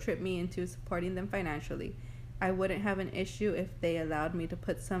always guilt-tripped me into supporting them financially. I wouldn't have an issue if they allowed me to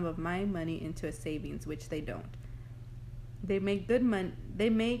put some of my money into a savings, which they don't. They make good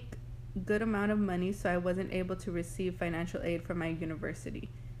amount of money, so I wasn't able to receive financial aid from my university.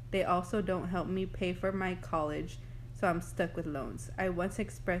 They also don't help me pay for my college, so I'm stuck with loans. I once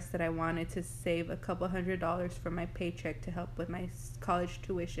expressed that I wanted to save a couple $100s from my paycheck to help with my college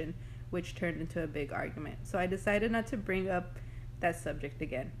tuition, which turned into a big argument. So I decided not to bring up that subject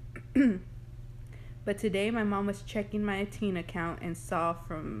again. But today my mom was checking my teen account and saw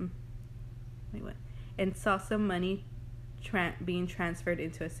some money being transferred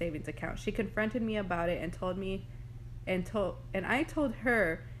into a savings account. She confronted me about it and I told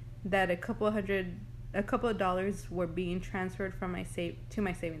her that a couple of dollars were being transferred from to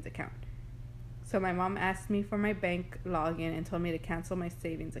my savings account. So my mom asked me for my bank login and told me to cancel my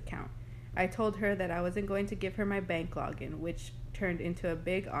savings account. I told her that I wasn't going to give her my bank login, which turned into a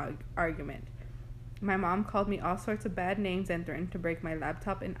big argument. My mom called me all sorts of bad names and threatened to break my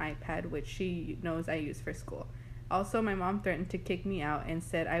laptop and iPad, which she knows I use for school. Also, my mom threatened to kick me out and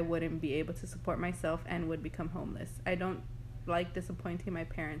said I wouldn't be able to support myself and would become homeless. I don't like disappointing my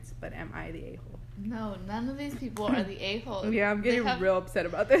parents, but am I the a-hole? No, none of these people are the a-hole. Yeah, I'm getting real upset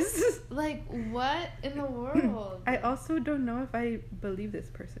about this. Like, what in the world? I also don't know if I believe this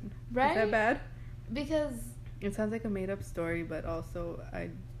person. Right? Is that bad? Because it sounds like a made-up story, but also I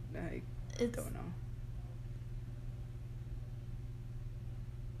don't know.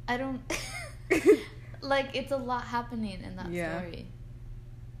 I don't... Like, it's a lot happening in that story.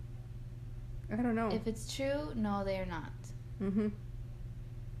 I don't know. If it's true, no, they are not. Mm-hmm.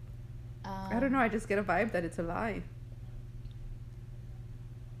 I don't know. I just get a vibe that it's a lie.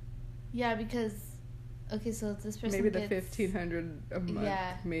 Yeah, because... Okay, so this person maybe the $1,500 a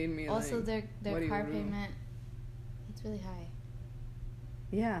month made me also, like... their car payment, it's really high.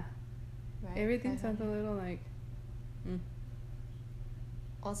 Yeah. Right? Everything sounds a little like...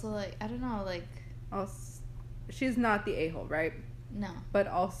 Also, like, I don't know, like... she's not the a-hole, right? No. But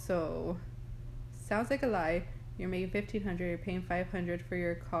also, sounds like a lie. You're making $1,500, you're paying $500 for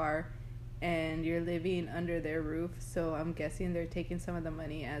your car, and you're living under their roof. So I'm guessing they're taking some of the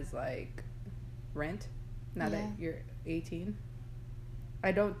money as like rent. Now that you're 18,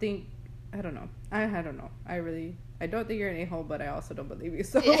 I don't know. I don't know. I don't think you're an a-hole, but I also don't believe you.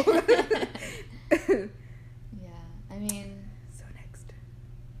 So. Yeah, I mean. So next,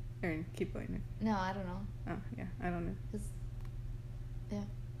 Erin, keep going. No, I don't know. Oh yeah, I don't know. Yeah,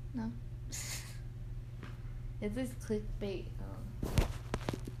 no. It's this clickbait.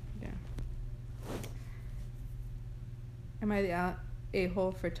 Yeah. Am I the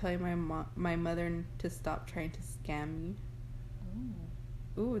a-hole for telling my mother to stop trying to scam me?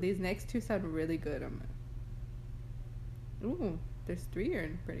 Ooh, these next two sound really good. Ooh, there's 3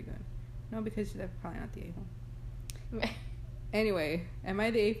 are pretty good. No, because she's probably not the a-hole. Anyway, am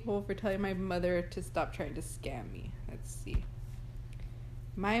I the a-hole for telling my mother to stop trying to scam me? Let's see.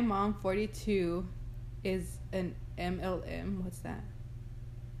 My mom, 42, is an MLM. What's that?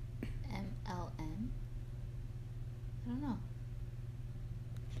 MLM? I don't know.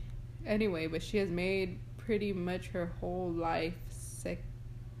 Anyway, but she has made pretty much her whole life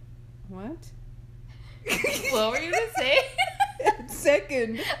What? What were you gonna say?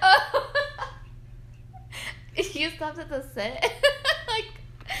 Second. Oh. You stopped at the set? Like,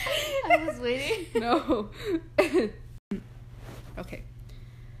 I was waiting. No. Okay.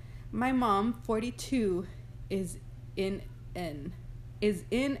 My mom, 42, is in an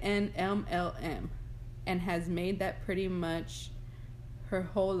MLM and has made that pretty much her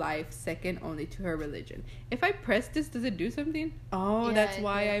whole life second only to her religion. If I press this, does it do something? Oh, yeah, that's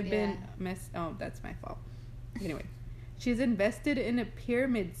why I've been Oh, that's my fault. Anyway, she's invested in a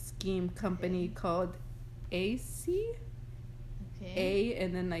pyramid scheme company called AC. A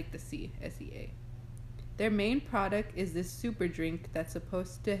and then like the C, SEA. Their main product is this super drink that's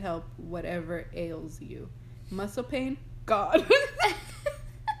supposed to help whatever ails you. Muscle pain, gone.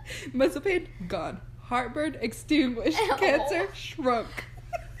 Muscle pain, gone. Heartburn, extinguished. Cancer, shrunk.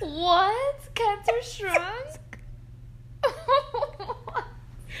 What? Cancer shrunk?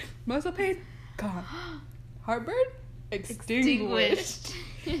 Muscle pain, gone. Heartburn, extinguished.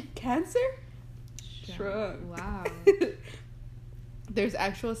 Cancer, shrunk. Wow. There's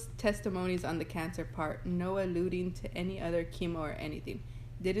actual testimonies on the cancer part, no alluding to any other chemo or anything.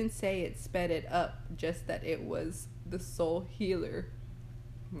 Didn't say it sped it up, just that it was the sole healer.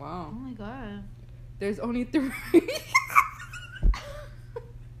 Wow. Oh my god. There's only 3. There's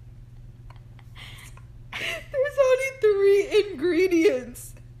only 3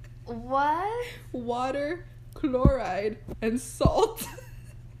 ingredients. What? Water, chloride, and salt.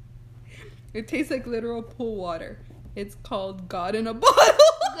 It tastes like literal pool water. It's called God in a Bottle.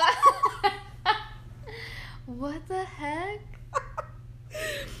 What the heck?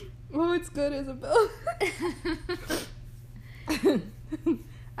 Oh, it's good, Isabel.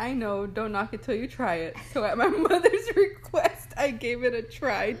 I know, don't knock it till you try it. So at my mother's request, I gave it a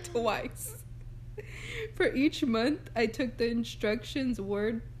try twice. For each month, I took the instructions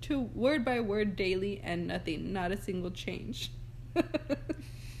word by word daily and nothing, not a single change.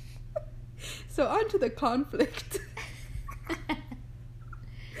 So on to the conflict.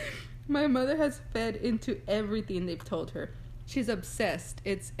 My mother has fed into everything they've told her. She's obsessed.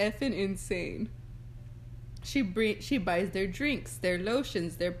 It's effing insane. She buys their drinks, their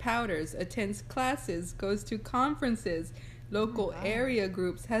lotions, their powders, attends classes, goes to conferences, local area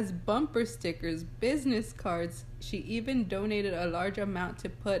groups, has bumper stickers, business cards. She even donated a large amount to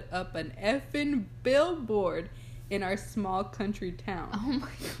put up an effing billboard in our small country town. Oh my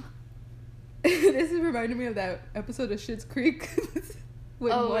god. This is reminding me of that episode of Schitt's Creek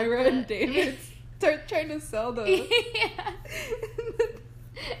when Moira and David start trying to sell the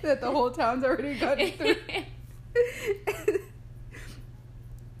that the whole town's already gotten through.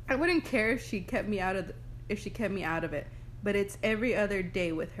 I wouldn't care if she kept me out of it, but it's every other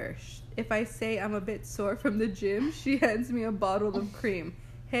day with her. If I say I'm a bit sore from the gym, she hands me a bottle of cream.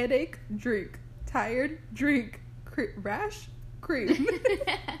 Headache, drink. Tired, drink. Rash, cream.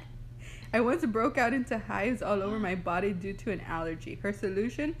 I once broke out into hives all over my body due to an allergy. Her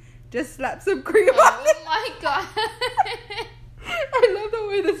solution? Just slap some cream on it. Oh my god. I love the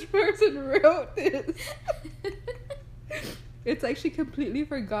way this person wrote this. It's like she completely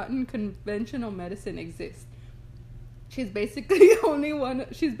forgotten conventional medicine exists. She's basically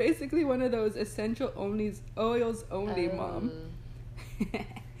one of those essential oils only mom.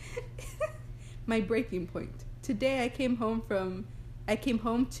 My breaking point. Today I came home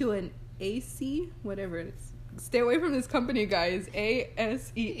to an AC, whatever it is. Stay away from this company, guys.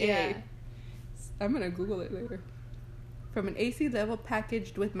 ASEA. Yeah. I'm gonna Google it later. From an AC level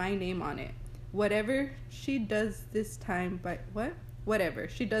packaged with my name on it. Whatever she does this time, whatever.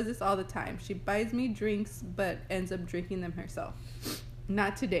 She does this all the time. She buys me drinks, but ends up drinking them herself.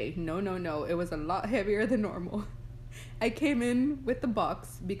 Not today. No. It was a lot heavier than normal. I came in with the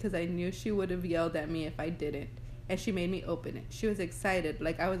box because I knew she would have yelled at me if I didn't. And she made me open it. She was excited,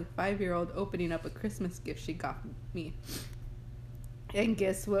 like I was a 5-year-old opening up a Christmas gift she got me. And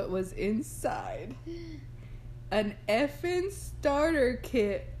guess what was inside? An effing starter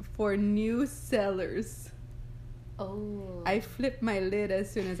kit for new sellers. Oh. I flipped my lid as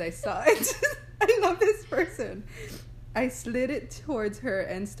soon as I saw it. I love this person. I slid it towards her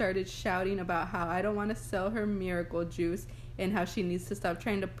and started shouting about how I don't want to sell her miracle juice and how she needs to stop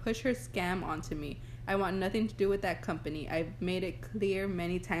trying to push her scam onto me. I want nothing to do with that company. I've made it clear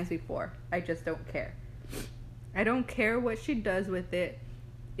many times before. I just don't care. I don't care what she does with it.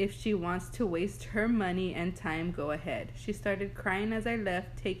 If she wants to waste her money and time, go ahead. She started crying as I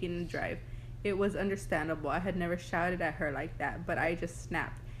left, taking a drive. It was understandable. I had never shouted at her like that, but I just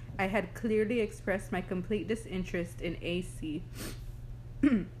snapped. I had clearly expressed my complete disinterest in AC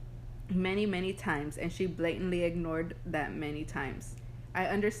many times, and she blatantly ignored that many times. I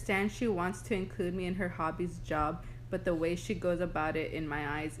understand she wants to include me in her hobby's job, but the way she goes about it in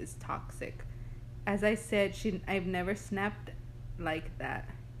my eyes is toxic. As I said, I've never snapped like that,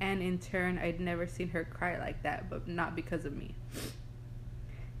 and in turn, I'd never seen her cry like that, but not because of me.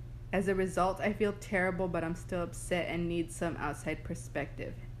 As a result, I feel terrible, but I'm still upset and need some outside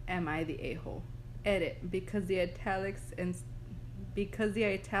perspective. Am I the a-hole? Edit, because the italics and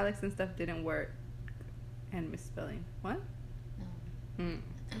stuff didn't work. And misspelling. What? No. You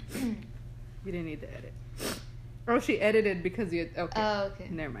didn't need to edit. Oh, she edited because you... Okay. Oh, okay.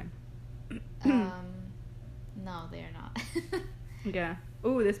 Never mind. No, they are not. Yeah.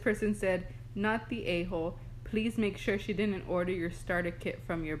 Ooh, this person said, Not the a-hole. Please make sure she didn't order your starter kit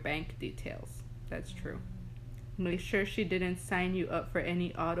from your bank details. That's true. Make sure she didn't sign you up for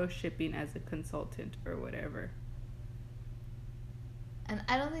any auto shipping as a consultant or whatever. And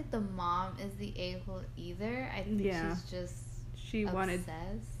I don't think the mom is the a-hole either. I think she's just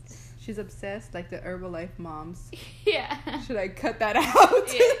obsessed. She's obsessed, like the Herbalife moms. Yeah. Should I cut that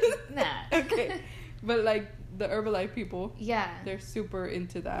out? Nah. Okay. But like the Herbalife people, yeah, they're super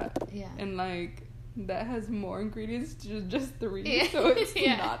into that. Yeah. And like that has more ingredients to just 3, yeah. so it's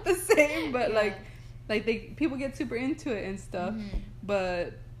yeah. not the same. But yeah. like people get super into it and stuff. Mm-hmm.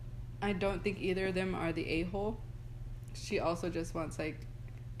 But I don't think either of them are the a-hole. She also just wants, like,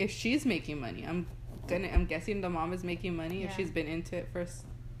 if she's making money, I'm guessing the mom is making money if she's been into it for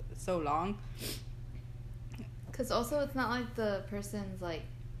so long. Because also it's not like the person's like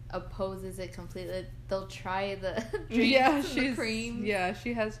opposes it completely. They'll try the drinks and the cream. Yeah,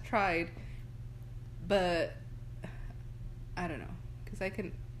 she has tried, but I don't know, because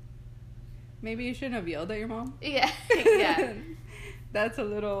maybe you shouldn't have yelled at your mom. Yeah. Yeah. That's a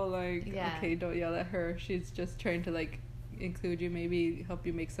little like, okay, don't yell at her. She's just trying to like include you, maybe help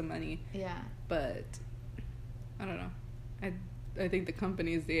you make some money. Yeah. But I don't know. I think the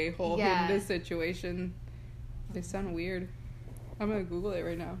company is the a-hole in this situation. They sound weird. I'm gonna Google it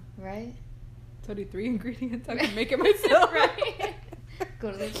right now. Right? 33 ingredients. I can make it myself. Right.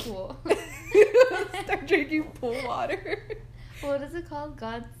 Go to the pool. Start drinking pool water. What is it called?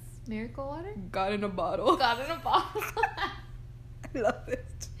 God's miracle water? God in a bottle. God in a bottle. I love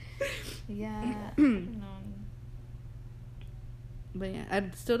it. Yeah. But yeah, I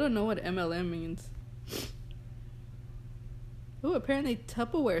still don't know what MLM means. Oh, apparently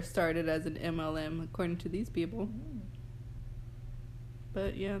Tupperware started as an MLM, according to these people.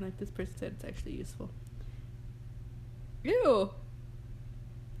 But yeah, like this person said, it's actually useful. Ew!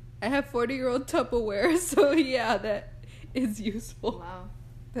 I have 40-year-old Tupperware, so yeah, that is useful. Wow.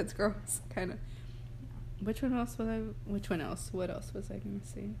 That's gross, kind of. What else was I going to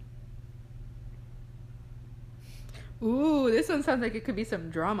say? Ooh, this one sounds like it could be some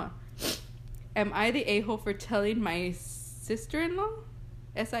drama. Am I the a-hole for telling my sister-in-law?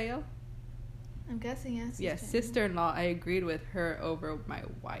 S-I-L? I'm guessing yes. Yes, sister-in-law. I agreed with her over my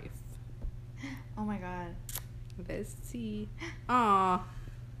wife. Oh my god. Let's see. Aw.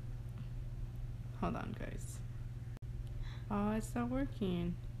 Hold on, guys. Oh, it's not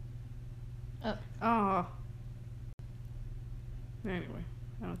working. Oh. Anyway,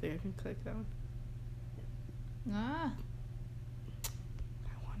 I don't think I can click that one. Ah.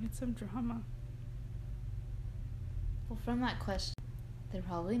 I wanted some drama. Well, from that question, they're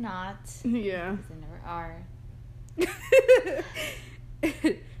probably not. Yeah. Because they never are.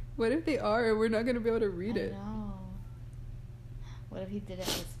 What if they are and we're not going to be able to read it? No. What if he did it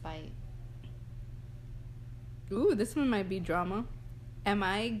to spite? Ooh, this one might be drama. Am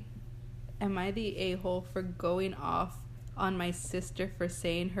I the a-hole for going off on my sister for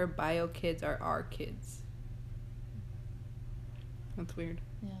saying her bio kids are our kids? That's weird.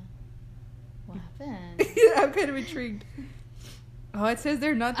 Yeah. What happened? I'm kind of intrigued. Oh, it says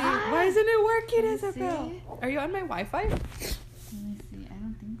they're not the... Why isn't it working, Isabel? See? Are you on my Wi-Fi? Let me see. I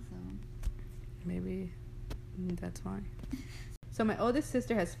don't think so. Maybe that's why. So my oldest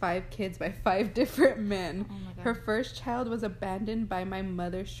sister has 5 kids by 5 different men. Oh my god. Her first child was abandoned by my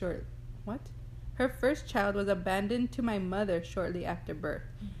mother Her first child was abandoned to my mother shortly after birth.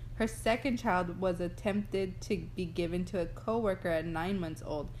 Her second child was attempted to be given to a co-worker at 9 months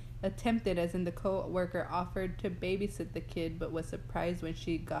old. Attempted as in the co-worker offered to babysit the kid, but was surprised when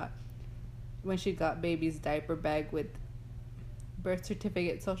she got baby's diaper bag with birth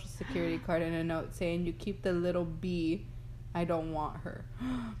certificate, social security card, and a note saying, "You keep the little B. I don't want her."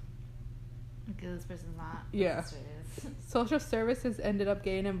 Okay, this person's not. Yeah. Social services ended up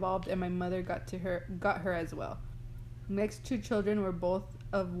getting involved, and my mother got her as well. Next 2 children were both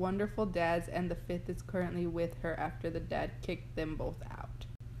of wonderful dads, and the 5th is currently with her after the dad kicked them both out.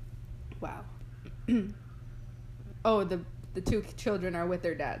 Wow. Oh, the 2 children are with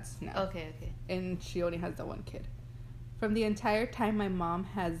their dads now. Okay. And she only has the 1 kid. From the entire time my mom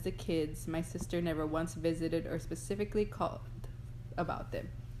has the kids, my sister never once visited or specifically called about them.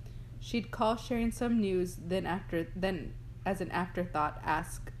 She'd call sharing some news, then as an afterthought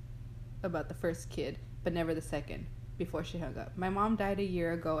ask about the first kid, but never the second, before she hung up. My mom died a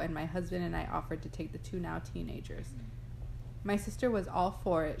year ago, and my husband and I offered to take the 2 now teenagers. My sister was all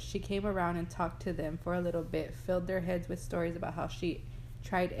for it. She came around and talked to them for a little bit, filled their heads with stories about how she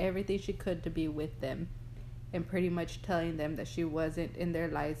tried everything she could to be with them, and pretty much telling them that she wasn't in their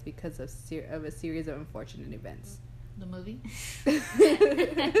lives because of a series of unfortunate events. The movie?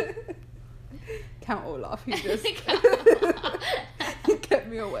 Count Olaf. He just he kept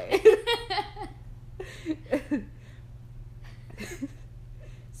me away.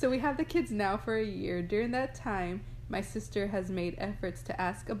 So we have the kids now for a year. During that time, my sister has made efforts to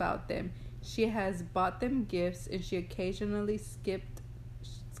ask about them. She has bought them gifts, and she occasionally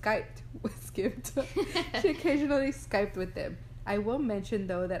Skyped with them. I will mention,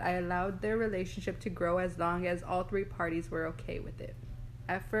 though, that I allowed their relationship to grow as long as all three parties were okay with it.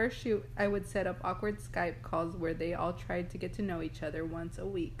 At first, I would set up awkward Skype calls where they all tried to get to know each other once a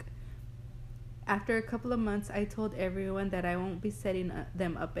week. After a couple of months, I told everyone that I won't be setting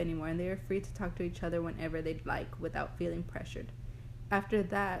them up anymore, and they are free to talk to each other whenever they'd like without feeling pressured. After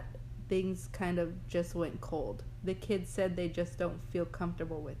that, things kind of just went cold. The kids said they just don't feel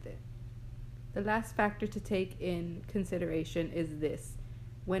comfortable with it. The last factor to take in consideration is this.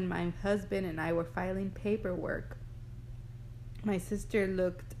 When my husband and I were filing paperwork, my sister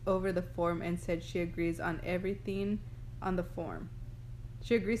looked over the form and said she agrees on everything on the form.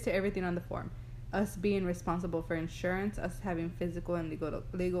 She agrees to everything on the form. Us being responsible for insurance, us having physical and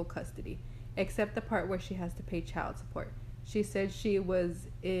legal custody, except the part where she has to pay child support. She said she was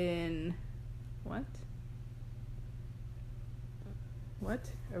in... What?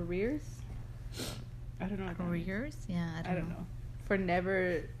 Arrears? I don't know what Arrears? Yeah, I don't know. For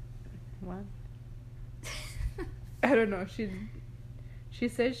never... What? I don't know. She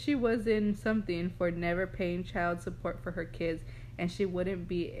said she was in something for never paying child support for her kids, and she wouldn't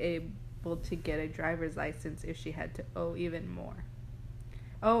be able to get a driver's license if she had to owe even more.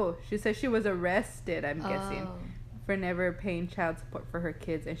 Oh, she said she was arrested, I'm guessing, for never paying child support for her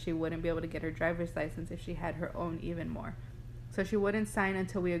kids, and she wouldn't be able to get her driver's license if she had her own even more. So she wouldn't sign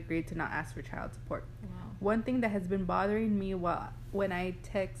until we agreed to not ask for child support. Wow. One thing that has been bothering me when I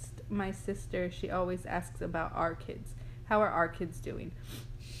text my sister, she always asks about our kids. How are our kids doing?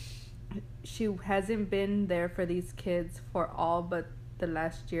 She hasn't been there for these kids for all but the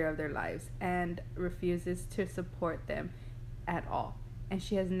last year of their lives and refuses to support them at all. And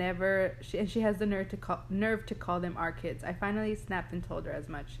she has the nerve to call them our kids. I finally snapped and told her as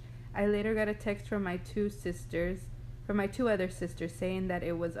much. I later got a text from my two other sisters saying that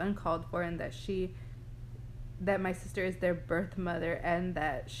it was uncalled for and that my sister is their birth mother and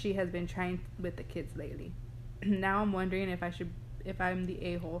that she has been trying with the kids lately. Now I'm wondering if I'm the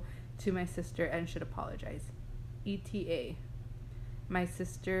a-hole to my sister and should apologize. ETA. My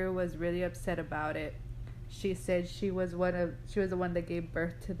sister was really upset about it. She said she was the one that gave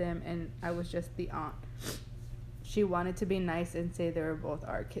birth to them and I was just the aunt. She wanted to be nice and say they were both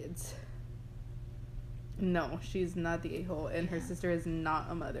our kids. No, she's not the a-hole, and her sister is not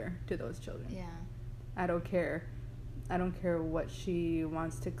a mother to those children. Yeah. I don't care what she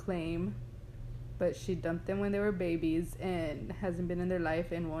wants to claim, but she dumped them when they were babies and hasn't been in their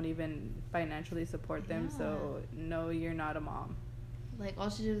life and won't even financially support them. So no, you're not a mom. Like, all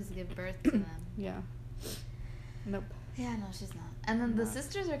she did was give birth to them. Yeah. Nope. Yeah, no, she's not. And then the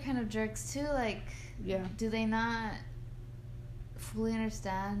sisters are kind of jerks too. Like, yeah, do they not fully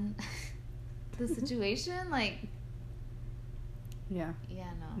understand the situation? Like, yeah,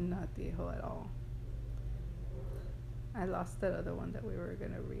 no, not the a-hole at all. I lost that other one that we were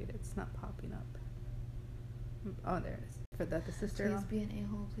gonna read. It's not popping up. Oh, there it is. For that, the sister. Please be an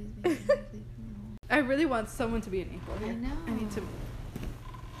a-hole. Please be an a-hole. Please be an a-hole. I really want someone to be an a-hole here. I know. I need to.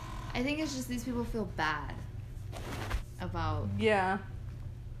 I think it's just these people feel bad about. Yeah.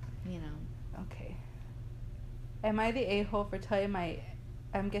 You know. Okay. Am I the a-hole for telling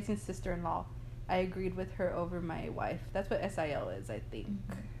I'm guessing sister-in-law, I agreed with her over my wife? That's what SIL is, I think.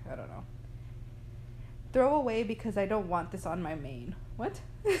 Mm-hmm. I don't know. Throw away because I don't want this on my main. What?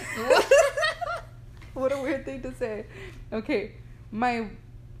 What a weird thing to say. Okay. My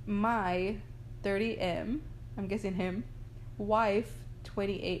 30M, I'm guessing him, wife,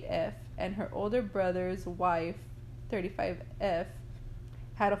 28F, and her older brother's wife, 35F,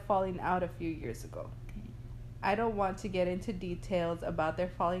 had a falling out a few years ago. I don't want to get into details about their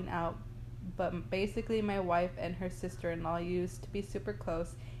falling out, but basically my wife and her sister-in-law used to be super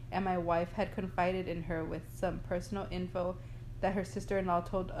close, and my wife had confided in her with some personal info that her sister-in-law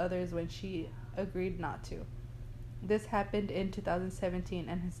told others when she agreed not to. This happened in 2017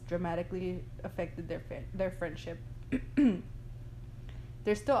 and has dramatically affected their friendship.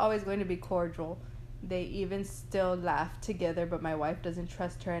 They're still always going to be cordial. They even still laugh together, but my wife doesn't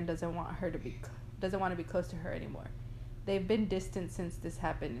trust her and doesn't want to be close to her anymore. They've been distant since this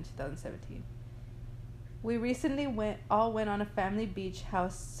happened in 2017. We recently went on a family beach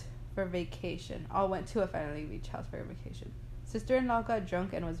house for vacation. Sister-in-law got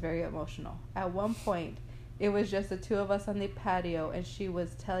drunk and was very emotional. At one point, It was just the two of us on the patio, and she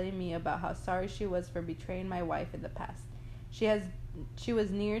was telling me about how sorry she was for betraying my wife in the past. She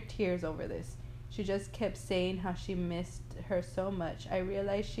was near tears over this. She just kept saying how she missed her so much. I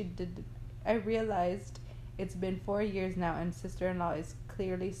realized it's been 4 years now, and sister-in-law is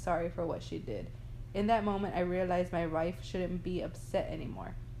clearly sorry for what she did. In that moment, I realized my wife shouldn't be upset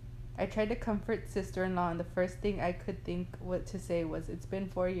anymore. I tried to comfort sister-in-law, and the first thing I could think what to say was, "It's been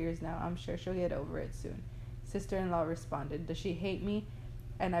 4 years now. I'm sure she'll get over it soon." Sister-in-law responded, "Does she hate me?"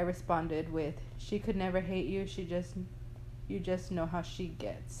 And I responded with, "She could never hate you. You just know how she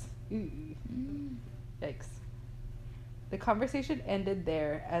gets." Yikes. The conversation ended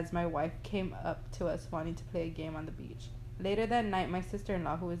there as my wife came up to us wanting to play a game on the beach. Later that night, my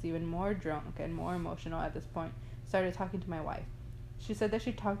sister-in-law, who was even more drunk and more emotional at this point, started talking to my wife. She said that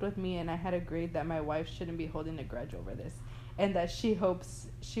she talked with me, and I had agreed that my wife shouldn't be holding a grudge over this, and that she hopes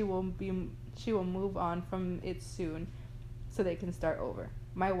she will move on from it soon so they can start over.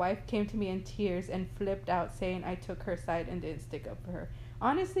 My wife came to me in tears and flipped out, saying I took her side and didn't stick up for her.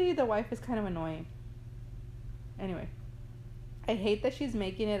 Honestly, the wife is kind of annoying. Anyway, I hate that she's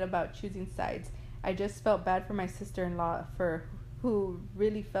making it about choosing sides. I just felt bad for my sister-in-law who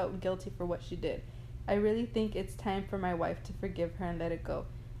really felt guilty for what she did. I really think it's time for my wife to forgive her and let it go.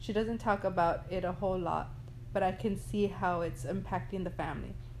 She doesn't talk about it a whole lot, but I can see how it's impacting the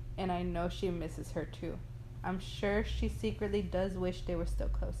family, and I know she misses her too. I'm sure she secretly does wish they were still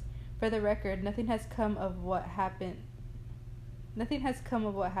close. For the record, nothing has come of what happened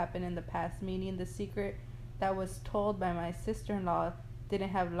in the past, meaning the secret that was told by my sister-in-law didn't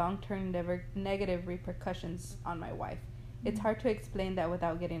have long-term negative repercussions on my wife. It's hard to explain that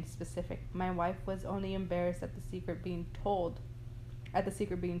without getting specific. My wife was only embarrassed at the secret being told by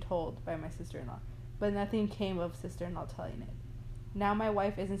my sister-in-law, but nothing came of sister-in-law telling it. Now my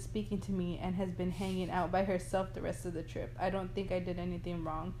wife isn't speaking to me and has been hanging out by herself the rest of the trip. I don't think I did anything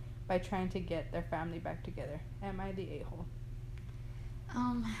wrong by trying to get their family back together. Am I the a-hole?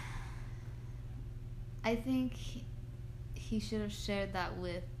 I think he should have shared that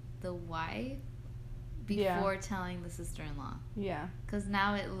with the wife before telling the sister-in-law. Yeah. Because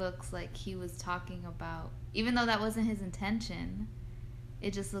now it looks like he was talking about, even though that wasn't his intention,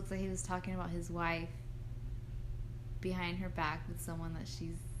 it just looks like he was talking about his wife behind her back with someone that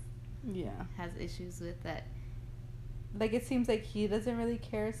she's has issues with. That, like, it seems like he doesn't really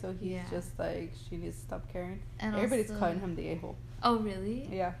care, so he's just like, she needs to stop caring. And everybody's also, calling him the a-hole. Oh, really?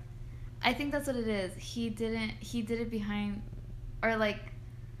 Yeah. I think that's what it is. He did it behind, or like,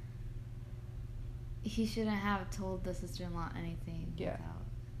 he shouldn't have told the sister-in-law anything. Yeah.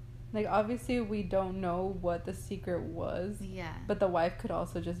 Like, obviously, we don't know what the secret was. Yeah. But the wife could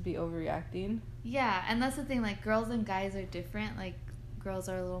also just be overreacting. Yeah, and that's the thing. Like, girls and guys are different. Like, girls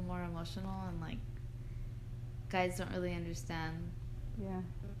are a little more emotional, and, like, guys don't really understand. Yeah.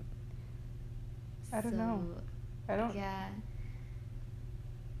 I don't know. Yeah.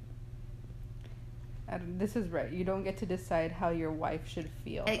 This is right. You don't get to decide how your wife should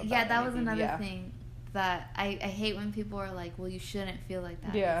feel. Yeah, that was another thing that I hate when people are like, well, you shouldn't feel like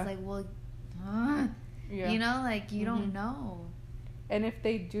that. Yeah. It's like, well, you know, like, you don't know. And if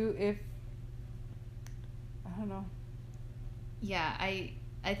they do, I don't know. Yeah, I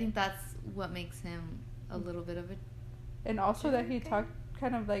think that's what makes him a little bit of a... And also that he talked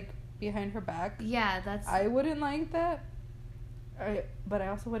kind of, like, behind her back. Yeah, that's... I wouldn't like that. But I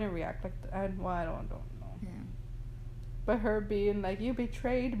also wouldn't react like that. Well, I don't know. Yeah. But her being like, you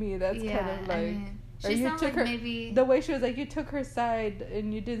betrayed me, that's kind of like... I mean, or she you sounds took like her, maybe... the way she was like, you took her side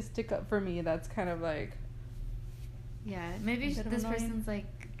and you didn't stick up for me, that's kind of like... Yeah, maybe this person's,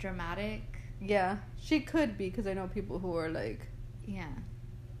 like, dramatic. Yeah, she could be, because I know people who are, like... Yeah.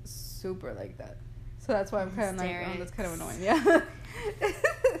 Super like that. So that's why I'm kind of like, oh, that's kind of annoying. Yeah.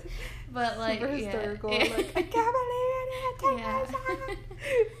 But, like, super hysterical. Yeah. Like, I can't believe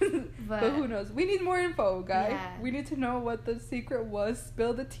it. But who knows? We need more info, guys. Yeah. We need to know what the secret was.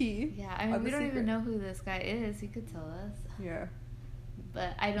 Spill the tea. Yeah, I mean, we don't even know who this guy is. He could tell us. Yeah.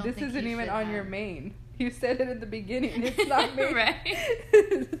 But I don't think this isn't even on your have. main. You said it in the beginning. It's not me.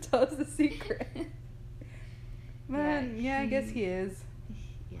 Right. Tell us the secret. Man, I guess he is.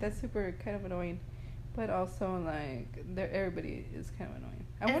 Yeah. That's super kind of annoying. But also, like, everybody is kind of annoying.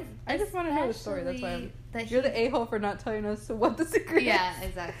 I just want to know the story. That's why you're the a-hole for not telling us what the secret is. Yeah,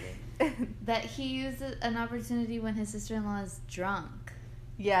 exactly. That he used an opportunity when his sister-in-law is drunk.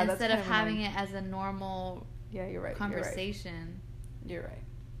 Yeah, instead that's of having it as a normal you're right, conversation. You're right.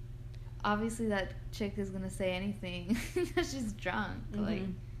 Obviously, that chick is going to say anything because she's drunk. Mm-hmm. Like,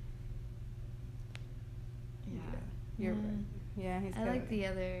 yeah. You're right. Yeah, he's I like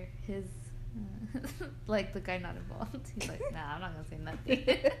his Like the guy not involved. He's like, nah, I'm not gonna say nothing.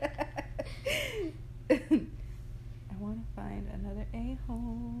 I want to find another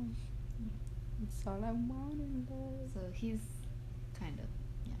a-hole. That's all I want in love. So he's kind of,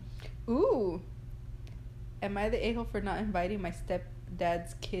 yeah. Ooh. Am I the a-hole for not inviting my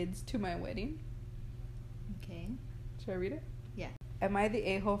stepdad's kids to my wedding? Okay. Should I read it? Yeah. Am I the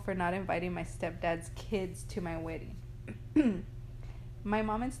a-hole for not inviting my stepdad's kids to my wedding? My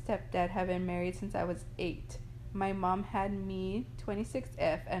mom and stepdad have been married since I was 8. My mom had me,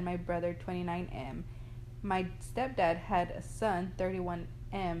 26F, and my brother, 29M. My stepdad had a son, 31M,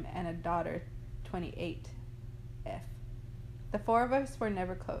 and a daughter, 28F. The 4 of us were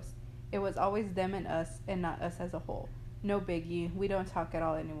never close. It was always them and us, and not us as a whole. No biggie, we don't talk at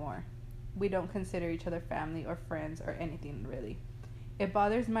all anymore. We don't consider each other family or friends or anything, really. It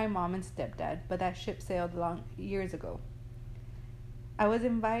bothers my mom and stepdad, but that ship sailed long years ago. I was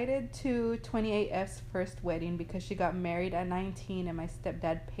invited to 28F's first wedding because she got married at 19 and my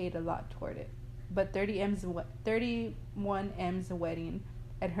stepdad paid a lot toward it. But 31M's wedding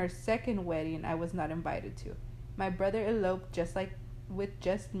and her second wedding I was not invited to. My brother eloped with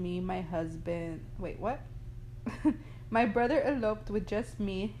just me, my husband... Wait, what? My brother eloped with just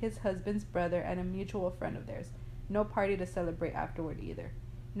me, his husband's brother, and a mutual friend of theirs. No party to celebrate afterward either.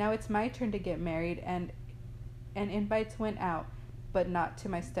 Now it's my turn to get married and invites went out, but not to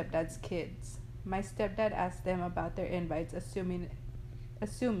my stepdad's kids. My stepdad asked them about their invites, assuming,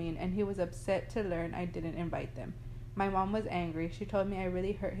 and he was upset to learn I didn't invite them. My mom was angry. She told me I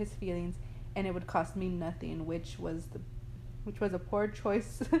really hurt his feelings, and it would cost me nothing, which was a poor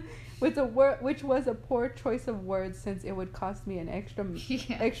choice, which was a poor choice of words, since it would cost me an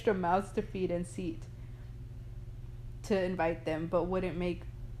extra mouths to feed and seat to invite them, but would make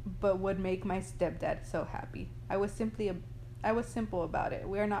my stepdad so happy. I was simple about it.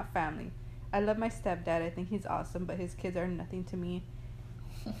 We are not family. I love my stepdad. I think he's awesome, but his kids are nothing to me.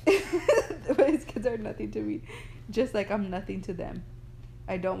 Just like I'm nothing to them.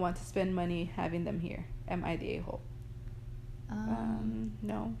 I don't want to spend money having them here. Am I the a-hole?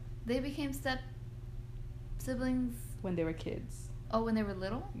 No. They became step siblings When they were kids. Oh, when they were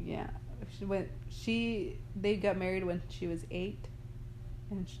little? Yeah. They got married when she was 8.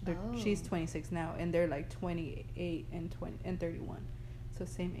 And she's 26 now, and they're like 28 and 31, so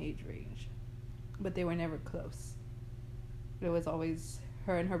same age range, but they were never close. It was always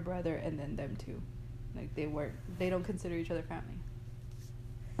her and her brother, and then them two. Like they don't consider each other family.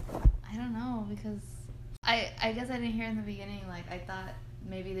 I don't know, because I guess I didn't hear in the beginning. Like I thought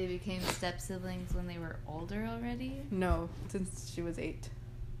maybe they became step siblings when they were older already. No, since she was 8.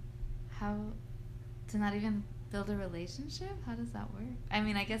 How to not even build a relationship? How does that work? I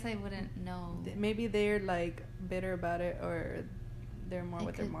mean, I guess I wouldn't know. Maybe they're like bitter about it, or they're more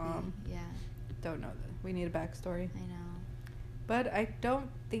with their mom. Yeah. Don't know. We need a backstory. I know. But I don't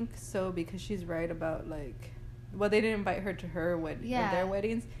think so, because she's right about like, well, they didn't invite her to her wedding, or their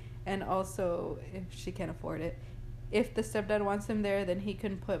weddings, and also if she can't afford it, if the stepdad wants him there, then he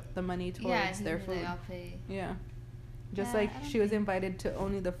can put the money towards their food. I'll pay. Yeah. Just like she was invited to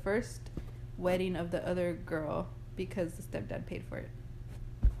only the first wedding of the other girl because the stepdad paid for it.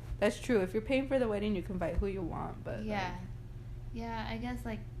 That's true. If you're paying for the wedding, you can invite who you want, but yeah, I guess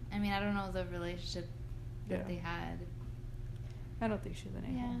I don't know the relationship that they had. I don't think she's an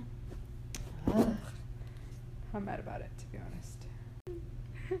a-hole. Yeah. I'm mad about it, to be honest.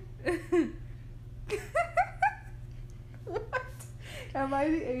 What? Am I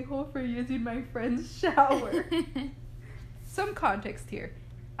the a-hole for using my friend's shower? Some context here.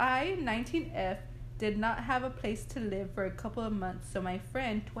 I, 19F, did not have a place to live for a couple of months, so my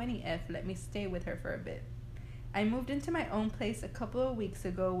friend, 20F, let me stay with her for a bit. I moved into my own place a couple of weeks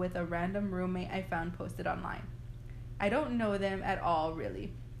ago with a random roommate I found posted online. I don't know them at all,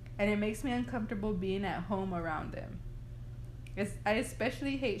 really, and it makes me uncomfortable being at home around them. I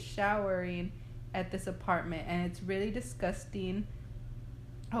especially hate showering at this apartment, and it's really disgusting.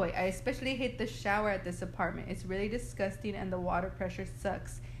 I especially hate the shower at this apartment. It's really disgusting, and the water pressure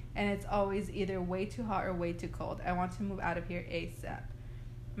sucks, and it's always either way too hot or way too cold. I want to move out of here ASAP.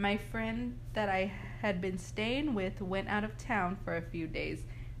 My friend that I had been staying with went out of town for a few days.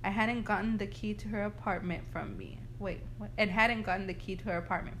 I hadn't gotten the key to her apartment from me.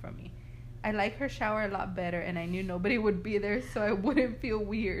 I like her shower a lot better, and I knew nobody would be there, so I wouldn't feel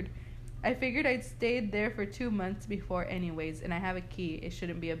weird. I figured I'd stayed there for 2 months before anyways, and I have a key. It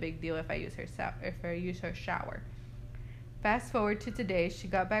shouldn't be a big deal if I use her shower. Fast forward to today, she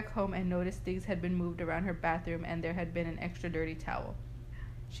got back home and noticed things had been moved around her bathroom, and there had been an extra dirty towel.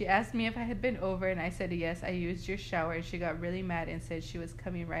 She asked me if I had been over, and I said yes. I used your shower, and she got really mad and said she was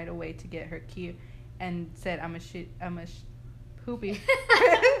coming right away to get her key, and said I'm a poopy,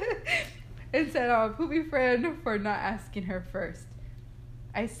 and said I'm a poopy friend for not asking her first.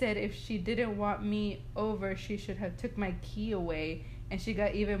 I said if she didn't want me over, she should have took my key away, and she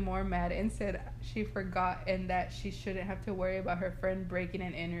got even more mad and said she forgot and that she shouldn't have to worry about her friend breaking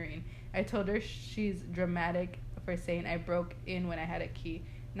and entering. I told her she's dramatic for saying I broke in when I had a key.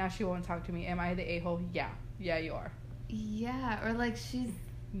 Now she won't talk to me. Am I the a-hole? Yeah, you are. Yeah, or like she's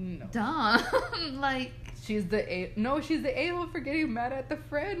No. dumb. Like She's the a-hole for getting mad at the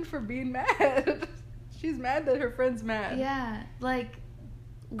friend for being mad. She's mad that her friend's mad. yeah, like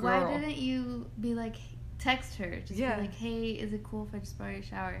Girl. why didn't you be like text her? Just Yeah. be like, hey, is it cool if I just borrow your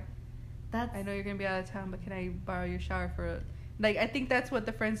shower? That's I know you're gonna be out of town, but can I borrow your shower for like I think that's what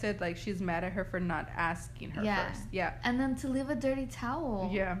the friend said, like she's mad at her for not asking her first. Yeah. And then to leave a dirty towel.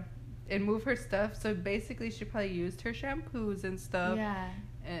 Yeah. And move her stuff. So basically she probably used her shampoos and stuff. Yeah.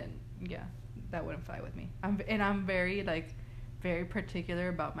 And yeah, that wouldn't fly with me. I'm very very particular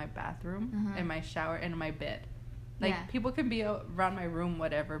about my bathroom and my shower and my bed. Like Yeah. people can be around my room,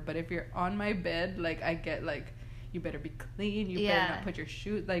 whatever, but if you're on my bed, like I get like you better be clean, you better not put your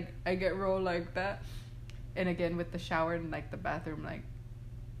shoes, like I get real like that. And again with the shower and like the bathroom, like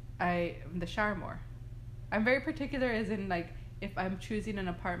the shower more. I'm very particular as in like if I'm choosing an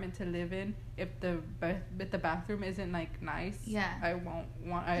apartment to live in, if the bathroom isn't like nice, I won't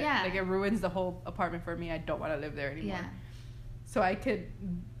want like it ruins the whole apartment for me. I don't want to live there anymore. Yeah. So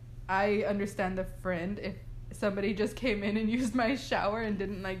I understand the friend if somebody just came in and used my shower and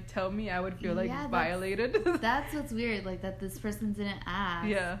didn't like tell me, I would feel like violated. That's what's weird, like that this person didn't ask.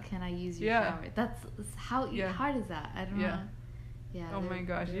 Yeah. Can I use your shower? That's how hard is that? I don't know. Yeah. Oh my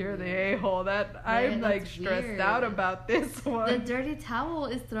gosh, you're the a-hole. I'm like stressed weird. out about this one. The dirty towel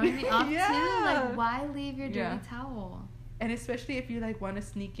is throwing me off too. Like, why leave your dirty towel? And especially if you like want to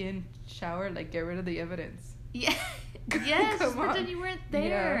sneak in, shower, like get rid of the evidence. Yeah. Yes. Just Come on. pretend you weren't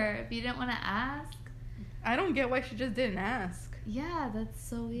there. If you didn't want to ask. I don't get why she just didn't ask. Yeah, that's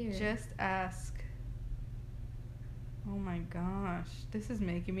so weird. Just ask. Oh my gosh, this is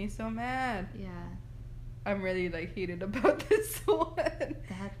making me so mad. Yeah. I'm really like heated about this one.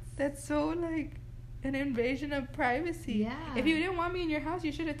 That's so like an invasion of privacy. Yeah. If you didn't want me in your house,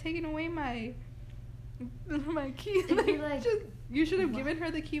 you should have taken away my key. You should have given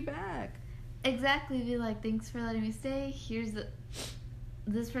her the key back. Exactly. Be like, thanks for letting me stay.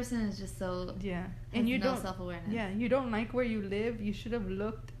 This person is just so and you don't self-awareness. Yeah, you don't like where you live. You should have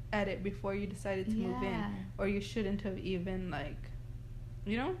looked at it before you decided to move in, or you shouldn't have even like.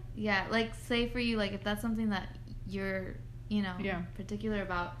 You know? Yeah, like say for you, like if that's something that you're, particular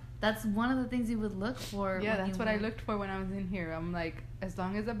about, that's one of the ththings you would look for. Yeah, that's what I looked for when I was in here. I'm like, as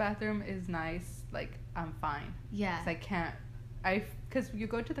long as the bathroom is nice, like I'm fine. Yeah. 'Cause I can't, because you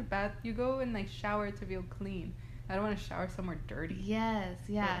go to the you go and like shower to feel clean. I don't want to shower somewhere dirty. Yes,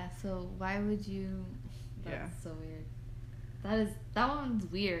 yeah. So why would you? That's so weird. That one's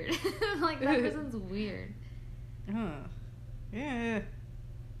weird. Like that person's weird. Yeah.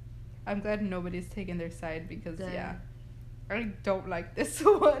 I'm glad nobody's taking their side because I don't like this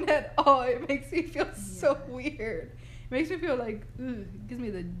one at all. It makes me feel so weird. It makes me feel like it gives me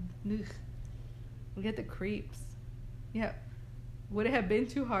the we get the creeps. Yeah. Would it have been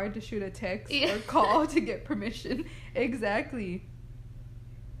too hard to shoot a text or call to get permission? Exactly.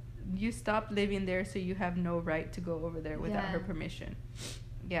 You stopped living there, so you have no right to go over there without her permission.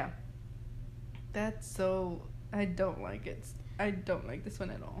 Yeah. That's so I don't like it. I don't like this one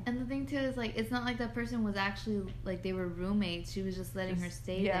at all. And the thing too is like it's not like that person was actually like they were roommates. She was just letting her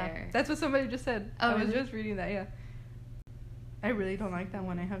stay there. That's what somebody just said. Oh, I was really? just reading that. Yeah. I really don't like that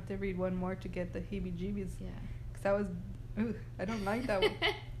one. I have to read one more to get the heebie-jeebies. Yeah. Because that was. I don't like that one.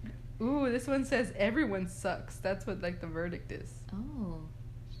 Ooh, this one says everyone sucks. That's what like the verdict is. Oh.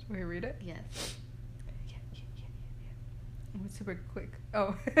 Should we read it? Yes. Yeah. It's super quick.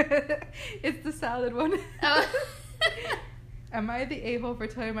 Oh, it's the salad one. Oh. Am I the a-hole for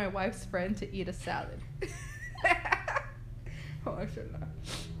telling my wife's friend to eat a salad? Oh, I should not.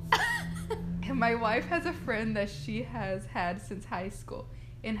 And my wife has a friend that she has had since high school.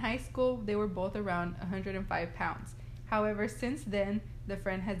 In high school, they were both around 105 pounds. However, since then, the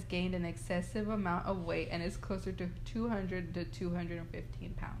friend has gained an excessive amount of weight and is closer to 200 to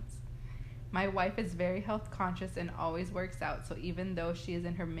 215 pounds. My wife is very health conscious and always works out, so even though she is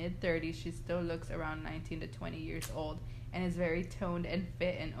in her mid-30s, she still looks around 19 to 20 years old and is very toned and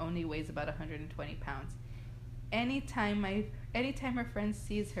fit and only weighs about 120 pounds. Anytime her friend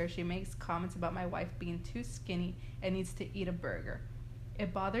sees her, she makes comments about my wife being too skinny and needs to eat a burger.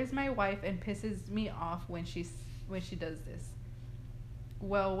 It bothers my wife and pisses me off when she does this.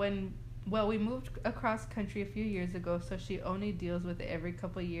 Well, we moved across country a few years ago, so she only deals with it every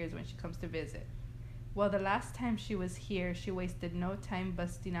couple of years when she comes to visit. Well, the last time she was here, she wasted no time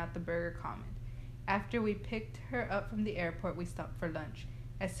busting out the burger comment. After we picked her up from the airport, we stopped for lunch.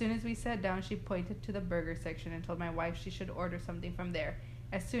 As soon as we sat down, she pointed to the burger section and told my wife she should order something from there.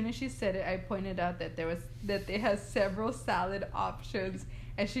 As soon as she said it, I pointed out that they had several salad options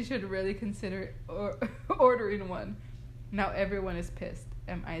and she should really consider ordering one. Now everyone is pissed.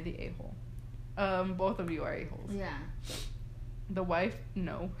 Am I the a-hole? Both of you are a-holes. Yeah. The wife,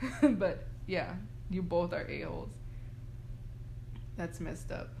 no. But yeah, you both are a-holes. That's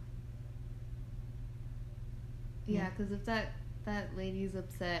messed up. Yeah, because if that lady's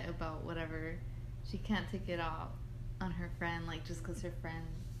upset about whatever, she can't take it out on her friend, like, just because her friend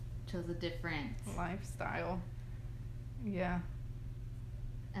chose a different lifestyle. Yeah.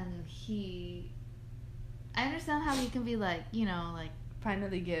 And I understand how he can be like, you know, like,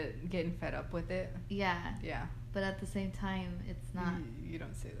 finally getting fed up with it. Yeah. Yeah. But at the same time, it's not. You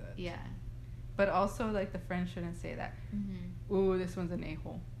don't say that. Yeah. But also, like, the friend shouldn't say that. Mm-hmm. Ooh, this one's an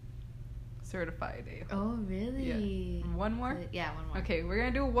a-hole. Certified a-hole. Oh, really? Yeah. One more? Yeah, one more. Okay, we're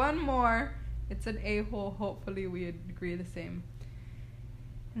gonna do one more. It's an a-hole. Hopefully we agree the same.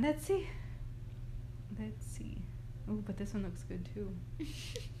 And let's see. Ooh, but this one looks good too.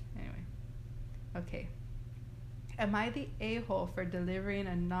 Anyway. Okay. Am I the a-hole for delivering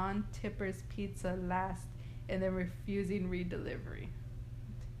a non-tipper's pizza last and then refusing redelivery?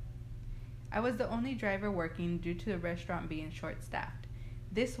 I was the only driver working due to the restaurant being short-staffed.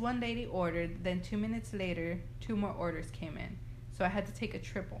 This one lady ordered, then 2 minutes later, 2 more orders came in, so I had to take a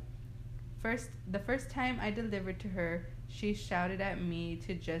triple. The first time I delivered to her, she shouted at me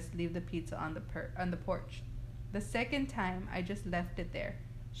to just leave the pizza on the porch. The second time, I just left it there.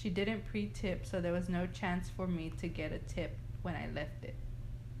 She didn't pre-tip, so there was no chance for me to get a tip when I left it.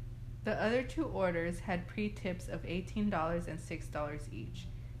 The other 2 orders had pre-tips of $18 and $6 each.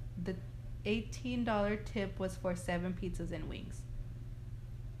 The $18 tip was for 7 pizzas and wings.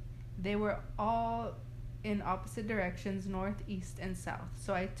 They were all in opposite directions, north, east, and south.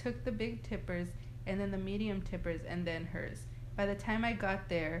 So I took the big tippers and then the medium tippers and then hers. By the time I got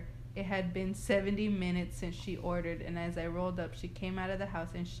there, it had been 70 minutes since she ordered, and as I rolled up, she came out of the house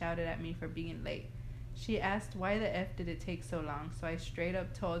and shouted at me for being late. She asked why the F did it take so long, so I straight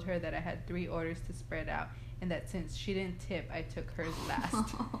up told her that I had 3 orders to spread out, and that since she didn't tip, I took hers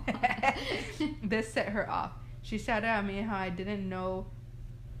last. This set her off. She shouted at me how I didn't know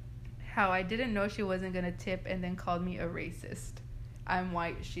she wasn't gonna tip, and then called me a racist. I'm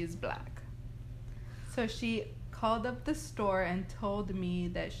white, she's black. So she called up the store and told me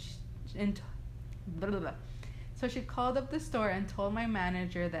that So she called up the store and told my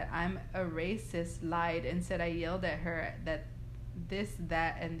manager that I'm a racist, lied, and said I yelled at her that this,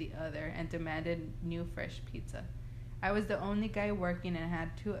 that, and the other, and demanded new fresh pizza. I was the only guy working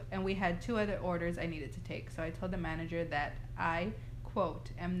and we had 2 other orders I needed to take. So I told the manager that I,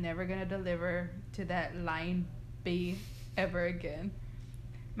 quote, am never gonna deliver to that line B ever again.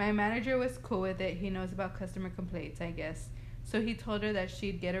 My manager was cool with it. He knows about customer complaints, I guess. So he told her that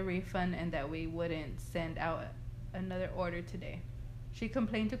she'd get a refund and that we wouldn't send out another order today. She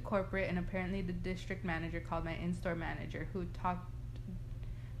complained to corporate, and apparently the district manager called my in-store manager, who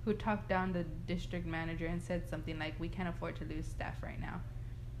talked down the district manager and said something like, we can't afford to lose staff right now.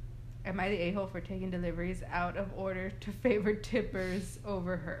 Am I the a-hole for taking deliveries out of order to favor tippers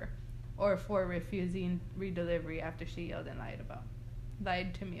over her, or for refusing redelivery after she yelled and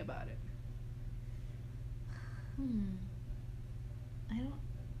lied to me about it?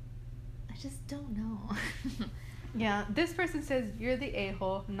 I just don't know. Yeah, this person says you're the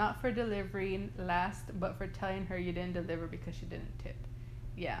a-hole, not for delivering last, but for telling her you didn't deliver because she didn't tip.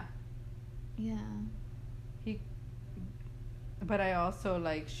 Yeah. Yeah. But I also,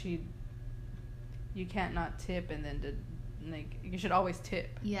 like, you can't not tip, and then you should always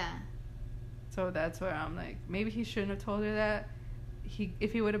tip. Yeah. So that's where I'm like, maybe he shouldn't have told her that.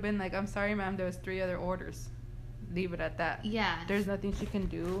 If he would have been like, I'm sorry, ma'am, there was 3 other orders. Leave it at that. Yeah. There's nothing she can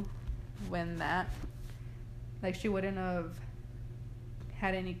do when that. Like, she wouldn't have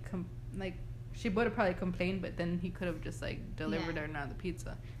had any, she would have probably complained, but then he could have just, like, delivered her another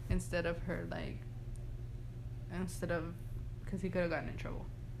pizza. Instead of, because he could have gotten in trouble.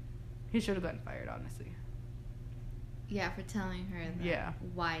 He should have gotten fired, honestly. Yeah, for telling her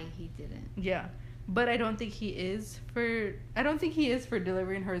why he didn't. Yeah. But I don't think he is for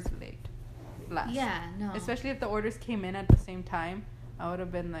delivering hers last. Yeah, no. Especially if the orders came in at the same time. I would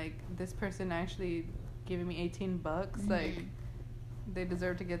have been like, this person actually giving me $18. Like, they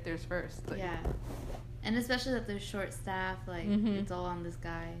deserve to get theirs first. Like, yeah. And especially that they're short staffed, like, it's all on this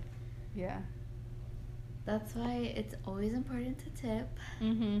guy. Yeah. That's why it's always important to tip.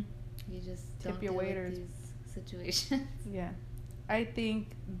 Mm-hmm. You just Tip don't your deal waiters. with these situations. Yeah. I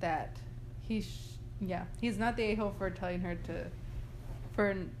think that he's not the a-hole for telling her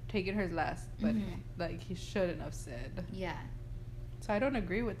for taking hers last, but like he shouldn't have said. Yeah. So I don't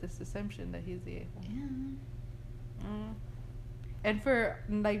agree with this assumption that he's the a-hole. Yeah. And for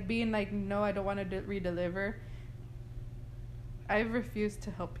like being like, no, I don't want to redeliver. I've refused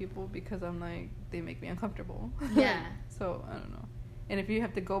to help people because I'm like, they make me uncomfortable. Yeah. So I don't know. And if you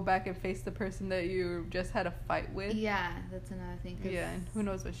have to go back and face the person that you just had a fight with. Yeah, that's another thing. Yeah, and who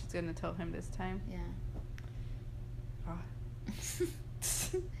knows what she's gonna tell him this time. Yeah.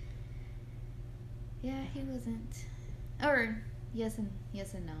 Yeah, he wasn't. Or yes and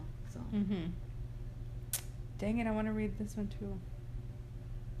no. So. Dang it! I want to read this one too.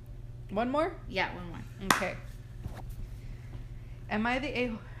 One more? Yeah, one more. Okay. Am I the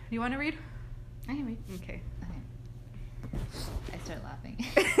a-hole? Do you want to read? I can read. Okay. I start laughing.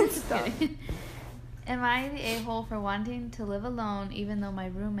 Stop. Kidding. Am I the a-hole for wanting to live alone even though my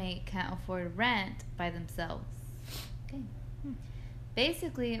roommate can't afford rent by themselves? Okay.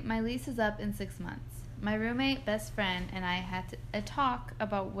 Basically, my lease is up in 6 months. My roommate, best friend, and I had a talk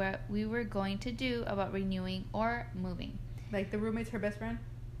about what we were going to do about renewing or moving. Like the roommate's her best friend?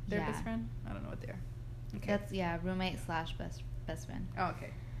 Their Yeah. best friend? I don't know what they are. Okay. That's, roommate / best friend. Oh,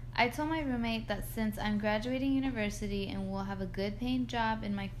 okay. I told my roommate that since I'm graduating university and will have a good paying job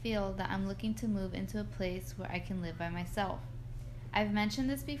in my field, that I'm looking to move into a place where I can live by myself. I've mentioned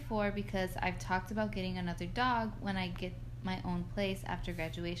this before because I've talked about getting another dog when I get my own place after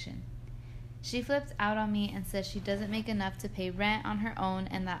graduation. She flipped out on me and said she doesn't make enough to pay rent on her own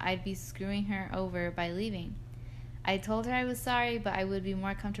and that I'd be screwing her over by leaving. I told her I was sorry, but I would be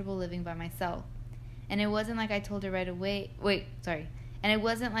more comfortable living by myself. And it wasn't like I told her right away. And it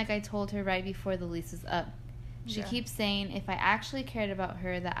wasn't like I told her right before the lease was up. She keeps saying if I actually cared about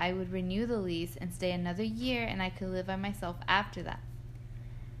her that I would renew the lease and stay another year and I could live by myself after that.